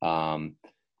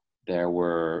 There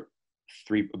were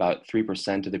about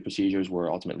 3% of the procedures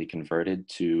were ultimately converted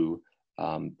to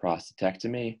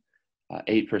prostatectomy.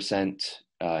 8%,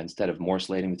 instead of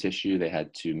morcellating the tissue, they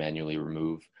had to manually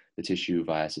remove the tissue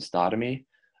via cystotomy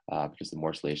because the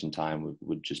morcellation time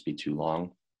would just be too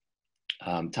long.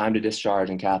 Time to discharge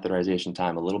and catheterization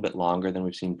time a little bit longer than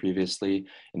we've seen previously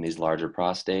in these larger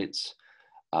prostates,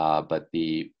 but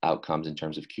the outcomes in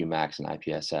terms of Qmax and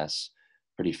IPSS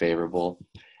pretty favorable.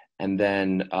 And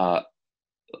then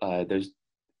there's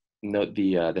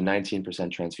the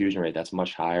 19% transfusion rate. That's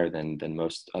much higher than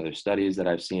most other studies that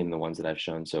I've seen, the ones that I've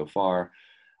shown so far.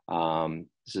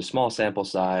 It's a small sample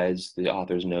size. The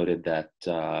authors noted that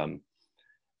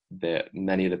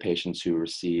many of the patients who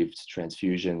received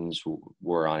transfusions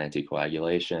were on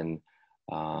anticoagulation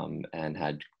and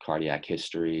had cardiac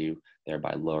history,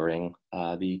 thereby lowering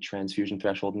the transfusion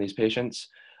threshold in these patients.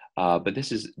 But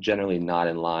this is generally not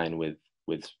in line with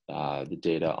the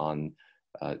data on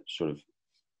sort of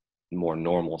more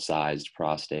normal sized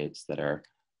prostates that are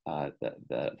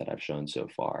that I've shown so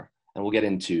far. And we'll get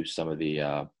into some of the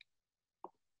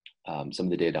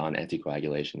data on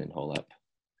anticoagulation in HoLEP.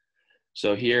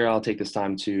 So here I'll take this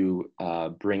time to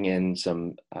bring in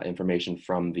some information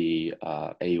from the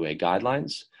AUA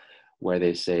guidelines, where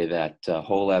they say that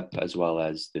HoLEP as well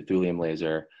as the thulium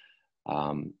laser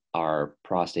are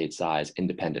prostate size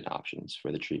independent options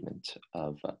for the treatment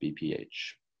of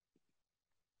BPH.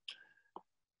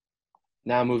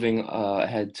 Now moving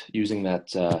ahead, using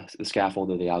that the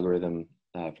scaffold or the algorithm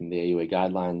from the AUA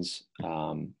guidelines,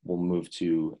 we'll move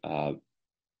to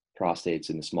prostates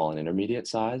in the small and intermediate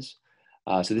size.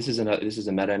 So this is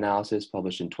a meta-analysis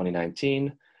published in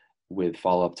 2019 with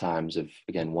follow-up times of,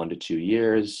 again, 1 to 2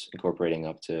 years, incorporating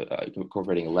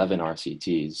 11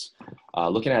 RCTs,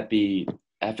 looking at the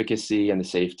efficacy and the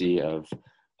safety of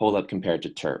HoLEP compared to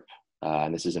TURP.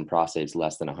 And this is in prostates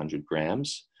less than 100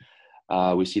 grams.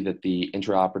 We see that the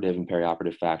intraoperative and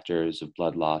perioperative factors of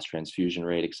blood loss, transfusion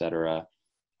rate, et cetera,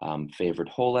 favored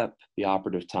HoLEP. The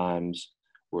operative times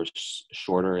were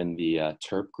shorter in the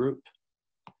TURP group.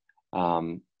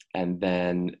 And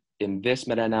then in this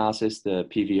meta-analysis, the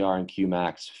PVR and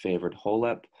Qmax favored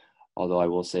HoLEP, although I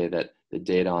will say that the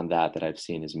data on that I've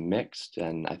seen is mixed,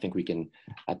 and I think we can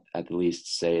at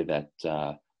least say that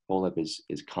HoLEP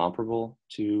is comparable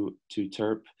to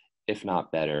TURP, if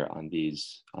not better on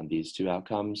these two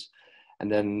outcomes. And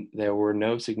then there were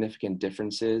no significant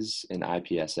differences in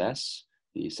IPSS,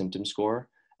 the symptom score,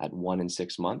 at 1 and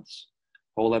 6 months.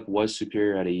 HoLEP was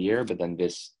superior at a year, but then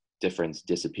this difference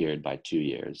disappeared by 2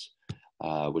 years,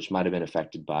 which might have been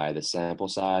affected by the sample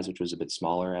size, which was a bit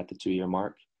smaller at the 2-year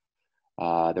mark.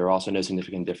 There are also no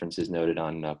significant differences noted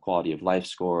on quality of life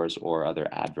scores or other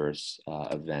adverse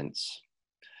events.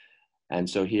 And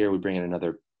so here we bring in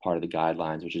another part of the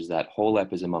guidelines, which is that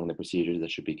HoLEP is among the procedures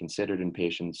that should be considered in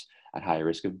patients at high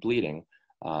risk of bleeding,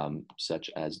 such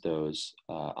as those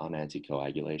on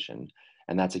anticoagulation.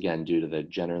 And that's again due to the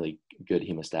generally good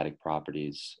hemostatic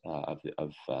properties of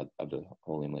the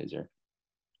thulium laser.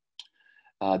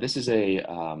 This is a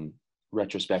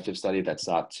retrospective study that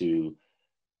sought to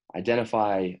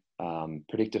identify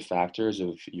predictive factors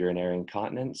of urinary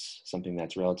incontinence, something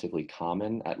that's relatively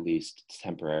common, at least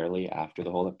temporarily after the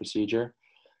HoLEP procedure.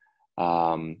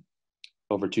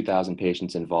 Over 2,000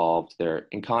 patients involved. Their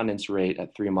incontinence rate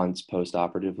at 3 months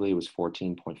post-operatively was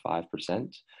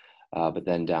 14.5%, but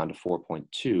then down to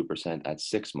 4.2% at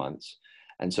 6 months.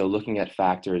 And so looking at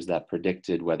factors that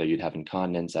predicted whether you'd have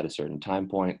incontinence at a certain time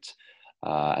point,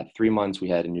 at 3 months, we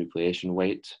had enucleation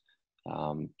weight.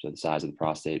 So the size of the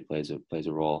prostate plays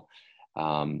a role.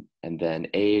 And then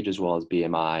age as well as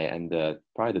BMI. And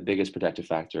probably the biggest protective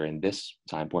factor in this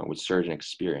time point was surgeon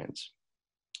experience.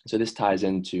 So this ties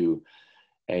into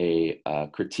a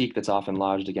critique that's often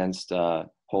lodged against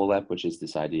HoLEP, which is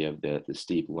this idea of the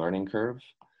steep learning curve.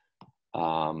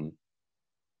 But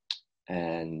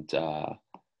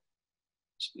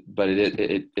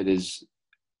it is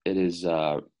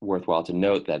worthwhile to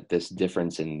note that this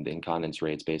difference in the incontinence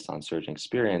rates based on surgeon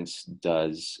experience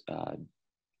does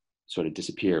sort of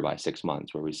disappear by 6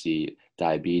 months, where we see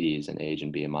diabetes and age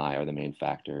and BMI are the main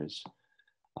factors.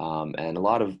 And a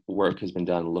lot of work has been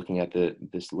done looking at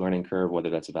this learning curve, whether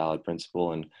that's a valid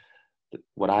principle. And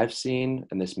what I've seen,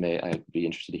 and I'd be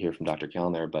interested to hear from Dr.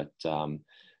 Kellner, but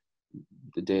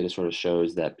the data sort of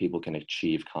shows that people can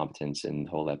achieve competence in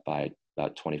HoLEP by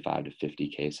about 25 to 50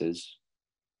 cases.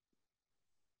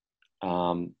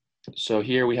 So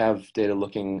here we have data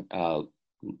looking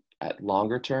at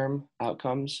longer term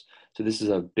outcomes. So this is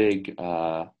a big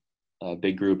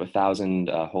group, 1,000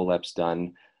 HoLEPs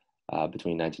done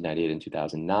between 1998 and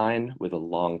 2009 with a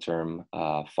long-term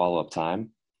follow-up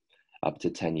time up to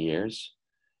 10 years.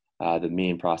 The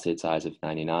mean prostate size of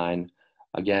 99.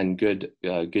 Again,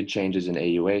 good changes in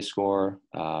AUA score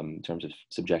in terms of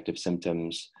subjective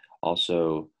symptoms.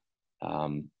 Also,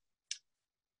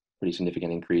 pretty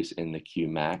significant increase in the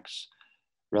Qmax.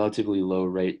 Relatively low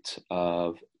rate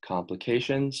of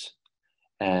complications.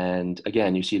 And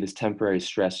again, you see this temporary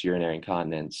stress urinary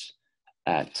incontinence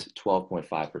at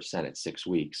 12.5% at 6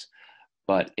 weeks.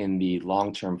 But in the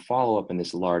long-term follow-up in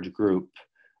this large group,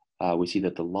 we see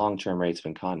that the long-term rates of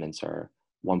incontinence are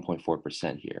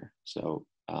 1.4% here. So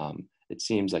it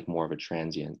seems like more of a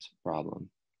transient problem.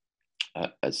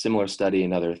 A similar study,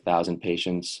 another 1,000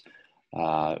 patients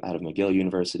out of McGill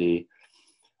University,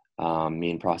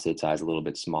 mean prostate size a little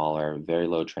bit smaller, very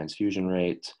low transfusion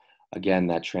rate. Again,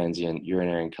 that transient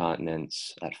urinary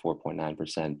incontinence at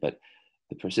 4.9%, but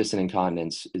the persistent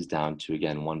incontinence is down to,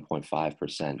 again,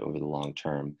 1.5% over the long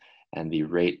term. And the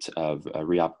rate of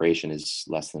reoperation is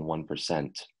less than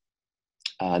 1%.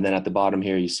 And then at the bottom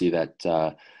here, you see that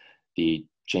the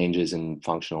changes in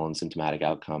functional and symptomatic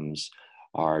outcomes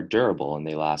are durable, and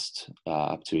they last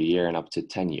up to a year and up to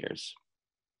 10 years,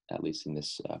 at least in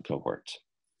this cohort.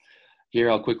 Here,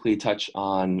 I'll quickly touch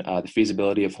on the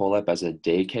feasibility of HoLEP as a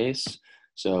day case.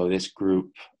 So this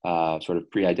group sort of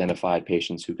pre-identified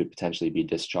patients who could potentially be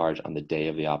discharged on the day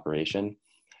of the operation.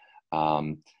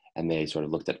 And they sort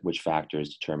of looked at which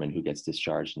factors determine who gets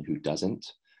discharged and who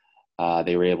doesn't.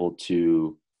 They were able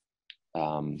to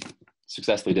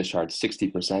successfully discharge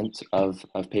 60% of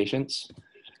patients.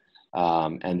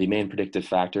 And the main predictive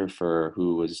factor for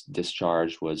who was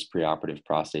discharged was preoperative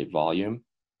prostate volume.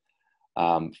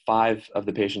 5 of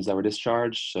the patients that were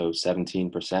discharged, so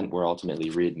 17%, were ultimately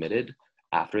readmitted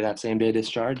after that same day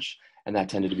discharge. And that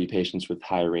tended to be patients with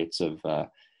high rates of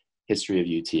history of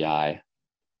UTI.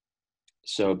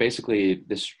 So basically,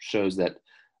 this shows that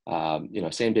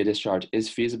same day discharge is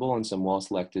feasible in some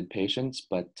well-selected patients,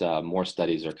 but more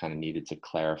studies are kind of needed to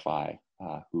clarify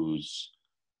who's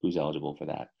eligible for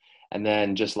that. And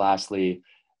then just lastly,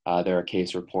 there are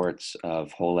case reports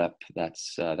of HoLEP that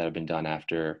have been done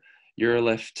after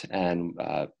UroLift, and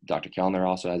Dr. Kellner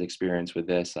also has experience with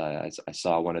this. I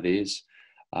saw one of these.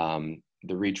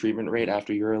 The retreatment rate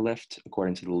after UroLift,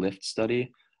 according to the LIFT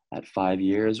study, at 5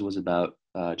 years was about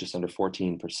just under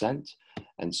 14%.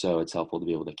 And so it's helpful to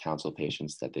be able to counsel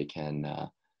patients that they can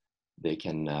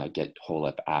get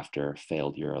HoLEP after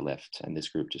failed UroLift. And this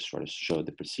group just sort of showed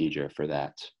the procedure for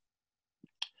that.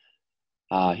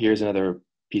 Here's another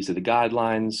piece of the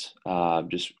guidelines,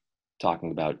 just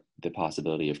talking about the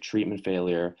possibility of treatment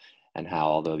failure and how,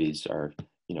 although these are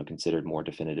considered more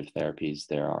definitive therapies,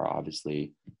 there are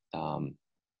obviously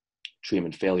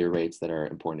treatment failure rates that are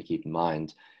important to keep in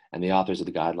mind. And the authors of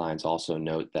the guidelines also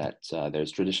note that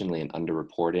there's traditionally an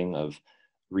underreporting of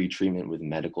retreatment with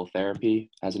medical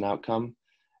therapy as an outcome.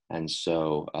 And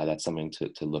so that's something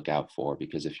to look out for,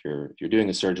 because if you're doing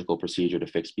a surgical procedure to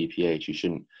fix BPH, you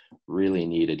shouldn't really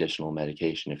need additional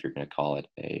medication if you're going to call it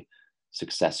a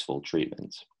successful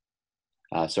treatment.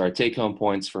 So our take-home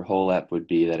points for HoLEP would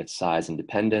be that it's size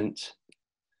independent,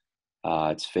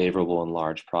 It's favorable in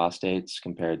large prostates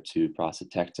compared to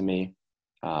prostatectomy,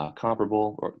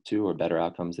 comparable to or better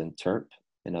outcomes than TURP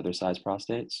in other size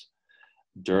prostates.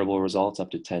 Durable results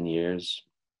up to 10 years,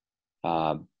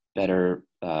 better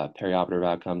perioperative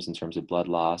outcomes in terms of blood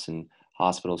loss and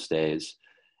hospital stays,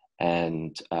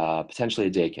 and potentially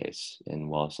a day case in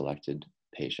well-selected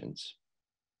patients.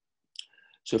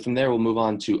 So from there, we'll move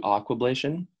on to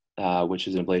aquablation, which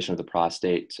is an ablation of the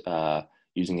prostate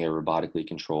using a robotically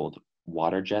controlled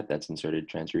water jet that's inserted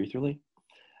transurethral.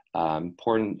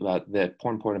 Important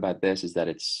about this is that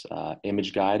it's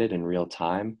image guided in real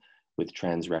time with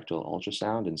transrectal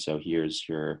ultrasound. And so here's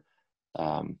your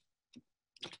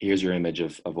image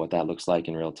of what that looks like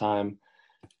in real time.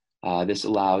 This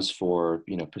allows for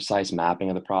precise mapping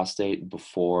of the prostate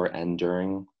before and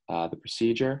during the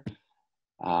procedure.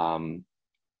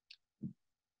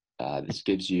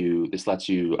 This lets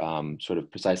you sort of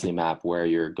precisely map where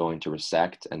you're going to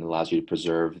resect, and allows you to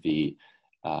preserve the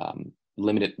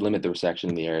limit the resection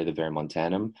in the area of the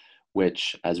verimontanum,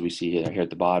 which, as we see here at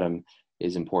the bottom,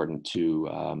 is important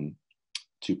to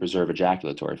preserve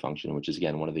ejaculatory function, which is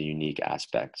again one of the unique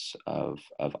aspects of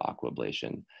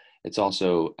aquablation. It's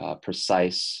also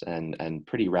precise and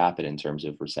pretty rapid in terms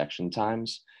of resection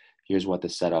times. Here's what the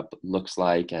setup looks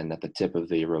like, and at the tip of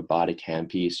the robotic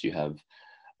handpiece, you have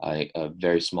a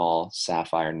very small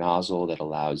sapphire nozzle that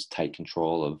allows tight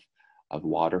control of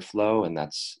water flow, and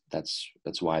that's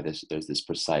why there's this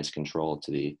precise control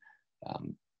to the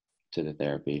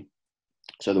therapy.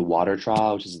 So the water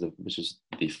trial, which is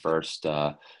the first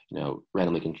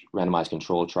randomized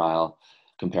control trial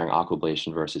comparing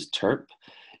aquablation versus TURP,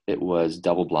 it was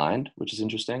double blind, which is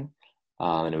interesting,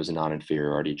 and it was a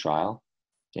non-inferiority trial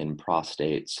in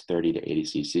prostates 30 to 80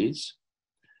 cc's.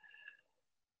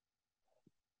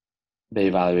 They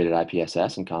evaluated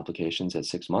IPSS and complications at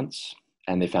 6 months,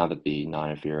 and they found that the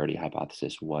non-inferiority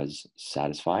hypothesis was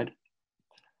satisfied.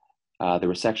 The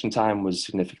resection time was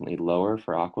significantly lower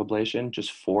for aquablation,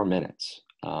 just 4 minutes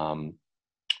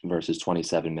versus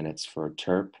 27 minutes for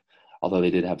TURP, although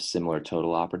they did have similar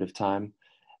total operative time.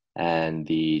 And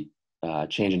the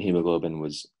change in hemoglobin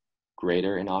was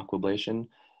greater in aquablation,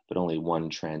 but only 1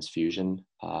 transfusion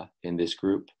in this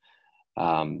group.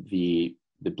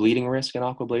 The bleeding risk in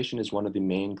aquablation is one of the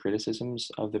main criticisms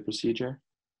of the procedure,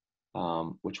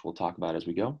 which we'll talk about as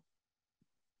we go.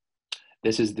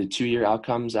 This is the 2-year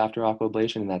outcomes after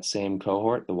aquablation in that same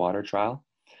cohort, the water trial,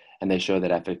 and they show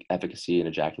that efficacy and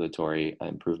ejaculatory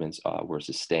improvements were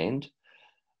sustained.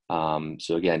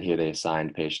 So again, here they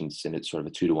assigned patients in sort of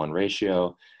a 2-to-1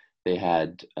 ratio. They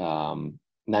had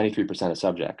 93% of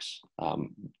subjects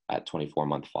at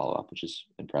 24-month follow-up, which is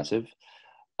impressive.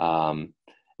 And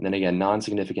then again,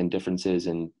 non-significant differences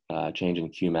in change in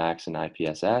Qmax and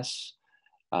IPSS,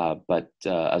 but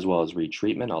as well as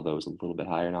retreatment, although it was a little bit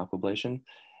higher in aquablation.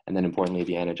 And then importantly,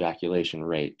 the anejaculation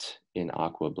rate in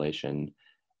aquablation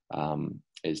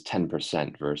is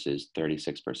 10% versus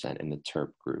 36% in the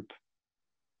TURP group.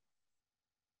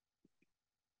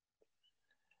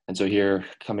 And so here,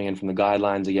 coming in from the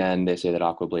guidelines again, they say that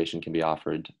aquablation can be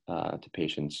offered to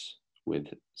patients with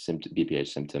BPH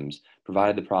symptoms,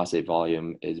 provided the prostate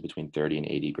volume is between 30 and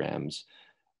 80 grams,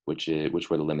 which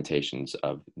were the limitations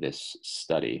of this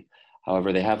study.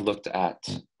 However, they have looked at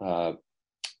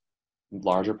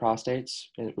larger prostates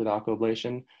with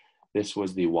aquablation. This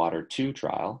was the WATER 2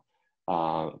 trial,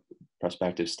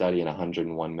 prospective study in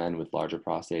 101 men with larger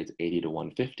prostates, 80 to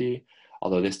 150,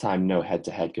 although this time no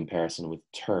head-to-head comparison with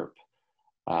TURP.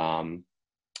 And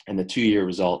the 2-year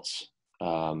results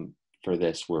for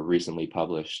this were recently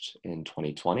published in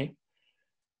 2020.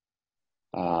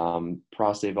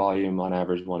 Prostate volume on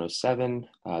average 107,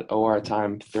 OR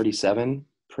time 37,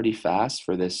 pretty fast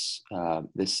for this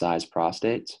size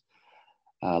prostate.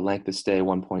 Length of stay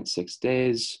 1.6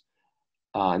 days.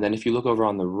 And then if you look over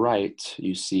on the right,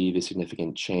 you see the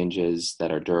significant changes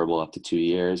that are durable up to 2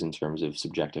 years in terms of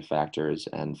subjective factors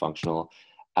and functional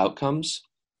outcomes.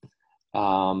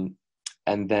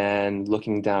 And then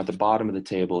looking down at the bottom of the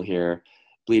table here,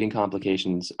 bleeding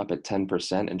complications up at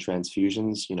 10% and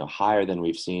transfusions, higher than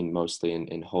we've seen mostly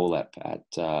in HOLEP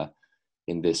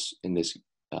in this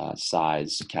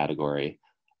size category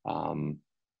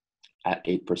at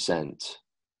 8%.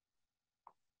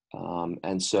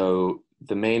 And so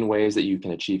the main ways that you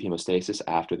can achieve hemostasis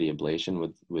after the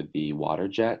ablation with the water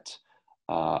jet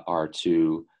are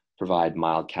to provide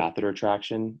mild catheter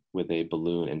traction with a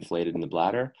balloon inflated in the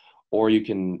bladder, or you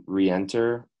can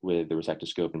re-enter with the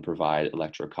resectoscope and provide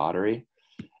electrocautery.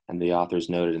 And the authors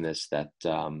noted in this that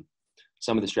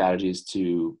some of the strategies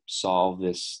to solve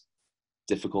this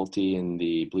difficulty in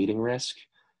the bleeding risk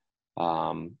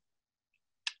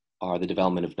are the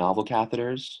development of novel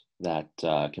catheters that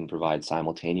can provide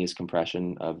simultaneous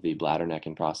compression of the bladder neck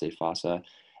and prostate fossa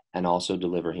and also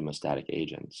deliver hemostatic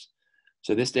agents.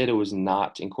 So this data was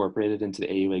not incorporated into the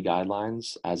AUA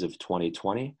guidelines as of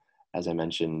 2020. As I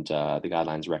mentioned, the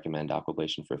guidelines recommend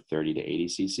aquablation for 30 to 80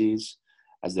 cc's,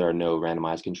 as there are no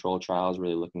randomized control trials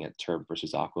really looking at TURP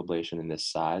versus aquablation in this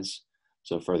size.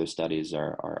 So further studies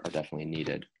are definitely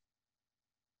needed.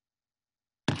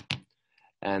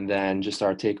 And then just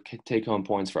our take-home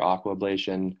points for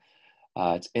aquablation.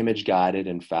 It's image-guided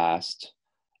and fast.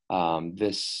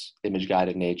 This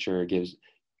image-guided nature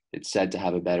it's said to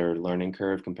have a better learning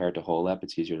curve compared to whole ep.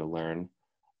 It's easier to learn.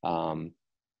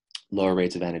 Lower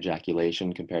rates of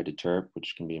anejaculation compared to TURP,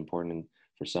 which can be important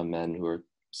for some men who are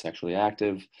sexually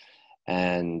active,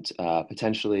 and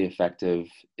potentially effective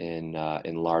in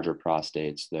larger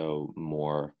prostates, though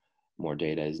more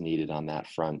data is needed on that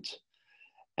front.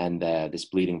 And this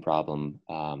bleeding problem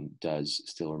does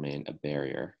still remain a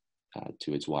barrier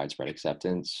to its widespread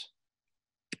acceptance.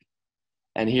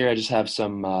 And here I just have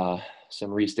some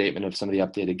restatement of some of the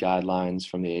updated guidelines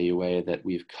from the AUA that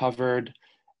we've covered.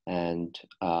 And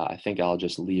I think I'll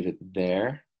just leave it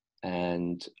there.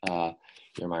 And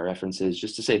here are my references,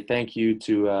 just to say thank you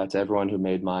to everyone who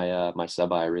made my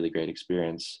sub-I a really great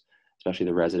experience, especially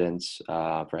the residents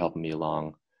for helping me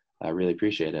along. I really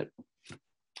appreciate it.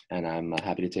 And I'm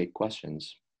happy to take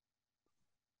questions.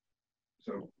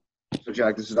 So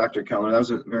Jack, this is Dr. Kellner. That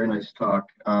was a very nice talk.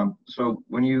 So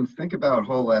when you think about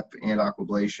whole ep and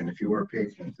aquablation, if you were a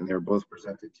patient and they were both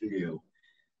presented to you,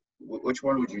 which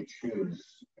one would you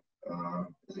choose?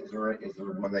 Is there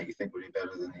one that you think would be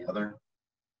better than the other?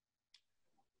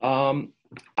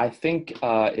 I think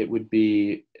it would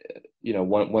be,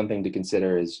 one thing to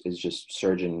consider is just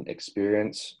surgeon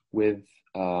experience with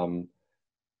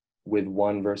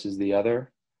one versus the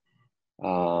other.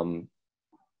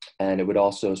 And it would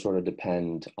also sort of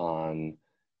depend on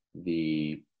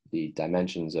the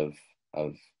dimensions of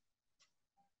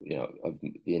the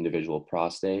individual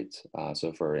prostate.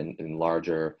 So for in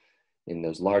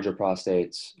those larger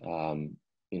prostates,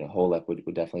 whole ep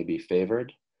would definitely be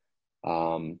favored.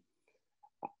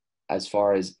 As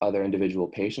far as other individual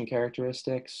patient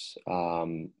characteristics,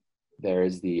 there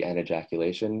is the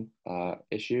anejaculation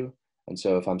issue. And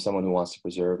so if I'm someone who wants to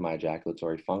preserve my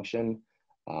ejaculatory function,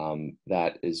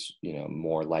 that is,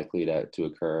 more likely to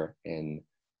occur in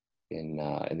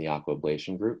the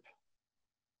aquablation group.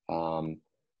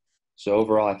 So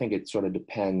overall, I think it sort of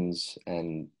depends,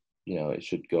 and it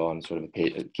should go on sort of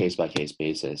a case-by-case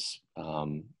basis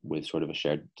with sort of a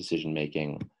shared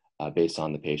decision-making based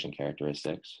on the patient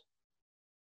characteristics.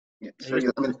 Yeah. So is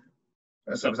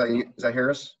that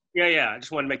Harris? Yeah. I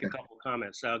just want to make a couple of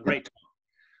comments. Great talk.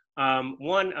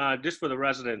 One, just for the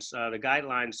residents, the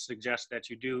guidelines suggest that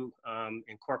you do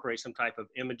incorporate some type of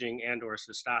imaging and/or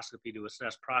cystoscopy to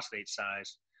assess prostate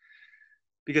size.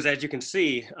 Because as you can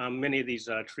see, many of these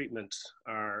treatments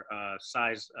are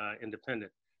size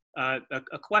independent.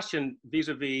 A question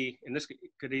vis-a-vis, and this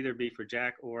could either be for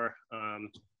Jack or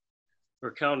for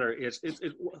Kellner, is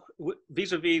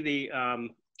vis-a-vis the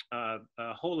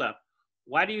whole ep.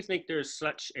 Why do you think there's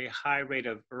such a high rate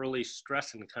of early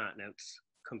stress incontinence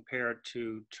compared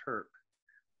to TURP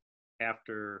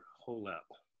after whole ep?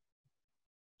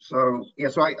 So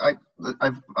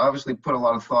I've obviously put a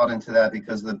lot of thought into that,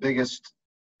 because the biggest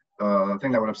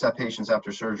thing that would upset patients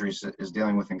after surgery is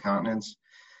dealing with incontinence.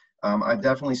 I've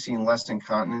definitely seen less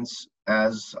incontinence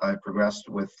as I progressed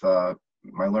with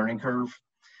my learning curve.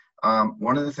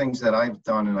 One of the things that I've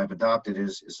done and I've adopted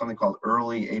is something called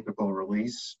early apical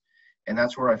release. And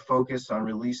that's where I focus on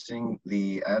releasing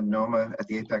the adenoma at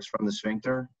the apex from the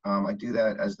sphincter. I do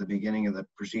that as the beginning of the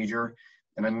procedure,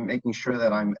 and I'm making sure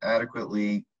that I'm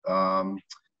adequately,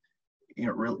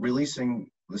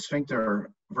 releasing the sphincter,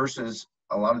 versus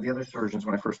a lot of the other surgeons,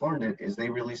 when I first learned it, is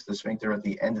they release the sphincter at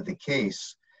the end of the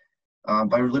case.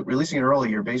 By releasing it early,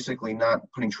 you're basically not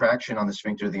putting traction on the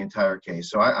sphincter the entire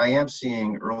case. So I am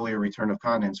seeing earlier return of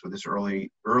continence with this early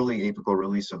apical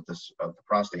release of the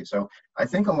prostate. So I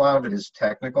think a lot of it is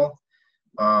technical.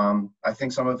 I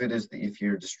think some of it is if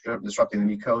you're disrupting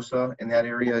the mucosa in that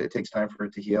area, it takes time for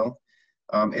it to heal.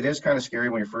 It is kind of scary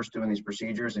when you're first doing these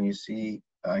procedures and you see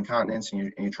incontinence,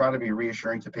 and you try to be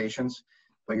reassuring to patients,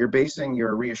 but you're basing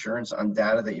your reassurance on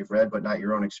data that you've read, but not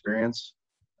your own experience.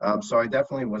 So I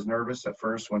definitely was nervous at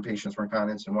first when patients were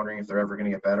incontinent and wondering if they're ever going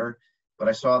to get better. But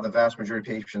I saw the vast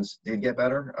majority of patients did get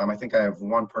better. I think I have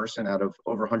one person out of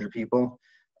over 100 people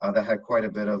that had quite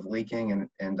a bit of leaking.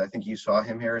 And I think you saw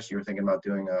him, Harris. You were thinking about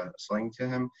doing a sling to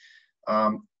him.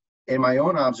 In my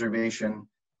own observation,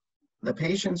 the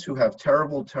patients who have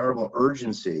terrible, terrible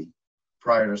urgency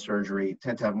prior to surgery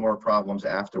tend to have more problems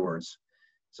afterwards.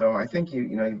 So I think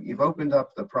you've opened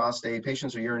up the prostate.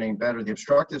 Patients are urinating better. The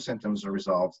obstructive symptoms are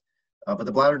resolved, but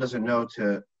the bladder doesn't know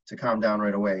to calm down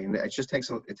right away, and it just takes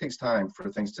time for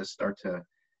things to start to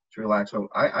relax. So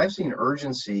I've seen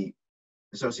urgency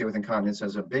associated with incontinence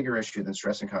as a bigger issue than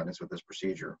stress incontinence with this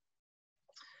procedure.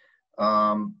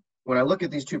 When I look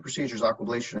at these two procedures,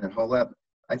 aquablation and HoLEP,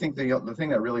 I think the thing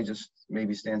that really just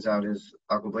maybe stands out is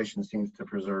aquablation seems to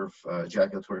preserve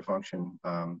ejaculatory function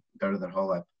better than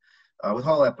HoLEP. With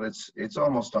HoLEP, it's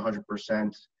almost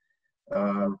 100%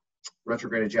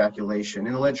 retrograde ejaculation.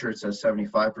 In the literature, it says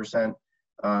 75%.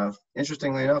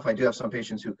 Interestingly enough, I do have some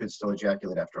patients who could still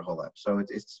ejaculate after HoLEP, so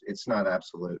it's not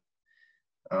absolute.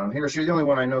 Hiroshi, you're the only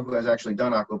one I know who has actually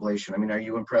done aquablation. I mean, are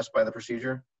you impressed by the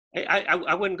procedure?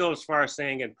 I wouldn't go as far as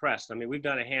saying impressed. I mean, we've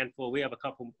done a handful. We have a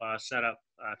couple set up,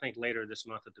 I think, later this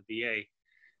month at the VA.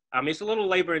 It's a little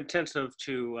labor intensive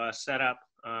to set up.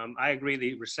 I agree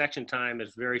the resection time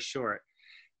is very short.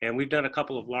 And we've done a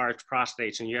couple of large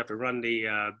prostates, and you have to run the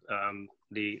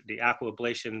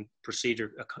aquablation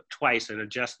procedure twice and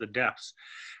adjust the depths.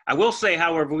 I will say,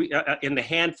 however, in the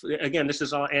hand, again, this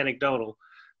is all anecdotal,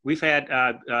 we've had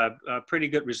pretty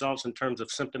good results in terms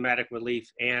of symptomatic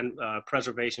relief and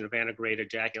preservation of antegrade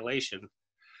ejaculation.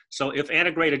 So if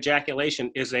antegrade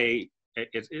ejaculation is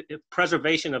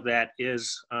preservation of that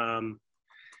is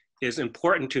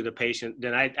important to the patient,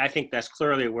 then I think that's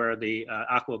clearly where the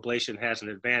aquablation has an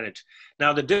advantage.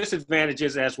 Now, the disadvantage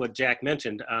is, as what Jack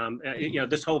mentioned,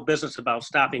 this whole business about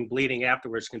stopping bleeding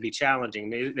afterwards can be challenging.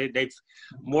 They've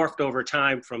morphed over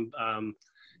time from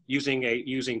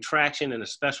using traction and a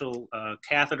special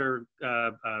catheter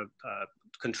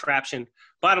contraption.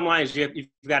 Bottom line is you've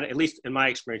got to, at least in my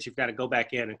experience, you've got to go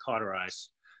back in and cauterize.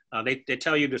 They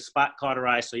tell you to spot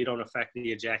cauterize so you don't affect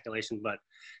the ejaculation, but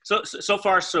so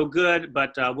far so good,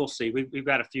 but we'll see. We've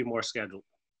got a few more scheduled.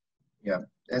 Yeah,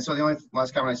 and so the only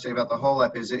last comment I say about the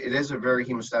HoLEP is it is a very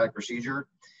hemostatic procedure,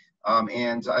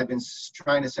 and I've been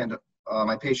trying to send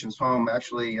my patients home.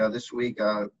 Actually, this week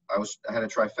I had a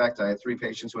trifecta. I had 3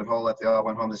 patients who had HoLEP. They all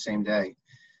went home the same day,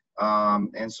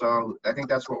 and so I think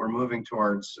that's what we're moving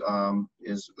towards.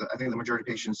 Is I think the majority of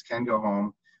patients can go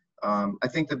home. I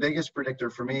think the biggest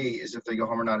predictor for me is if they go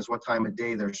home or not is what time of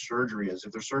day their surgery is.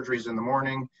 If their surgery is in the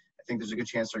morning, I think there's a good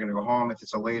chance they're going to go home. If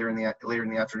it's later in the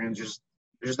afternoon, there's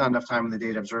just not enough time in the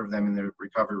day to observe them in the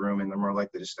recovery room, and they're more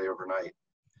likely to stay overnight.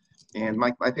 And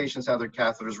my patients have their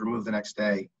catheters removed the next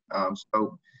day.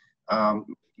 So a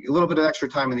little bit of extra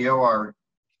time in the OR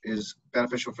is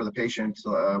beneficial for the patient.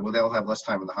 Well, they'll have less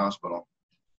time in the hospital.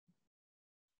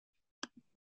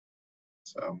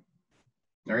 So, are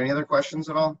there any other questions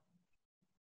at all?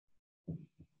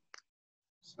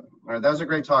 So, all right, that was a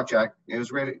great talk, Jack. It was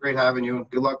great having you.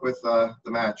 Good luck with the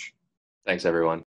match. Thanks, everyone.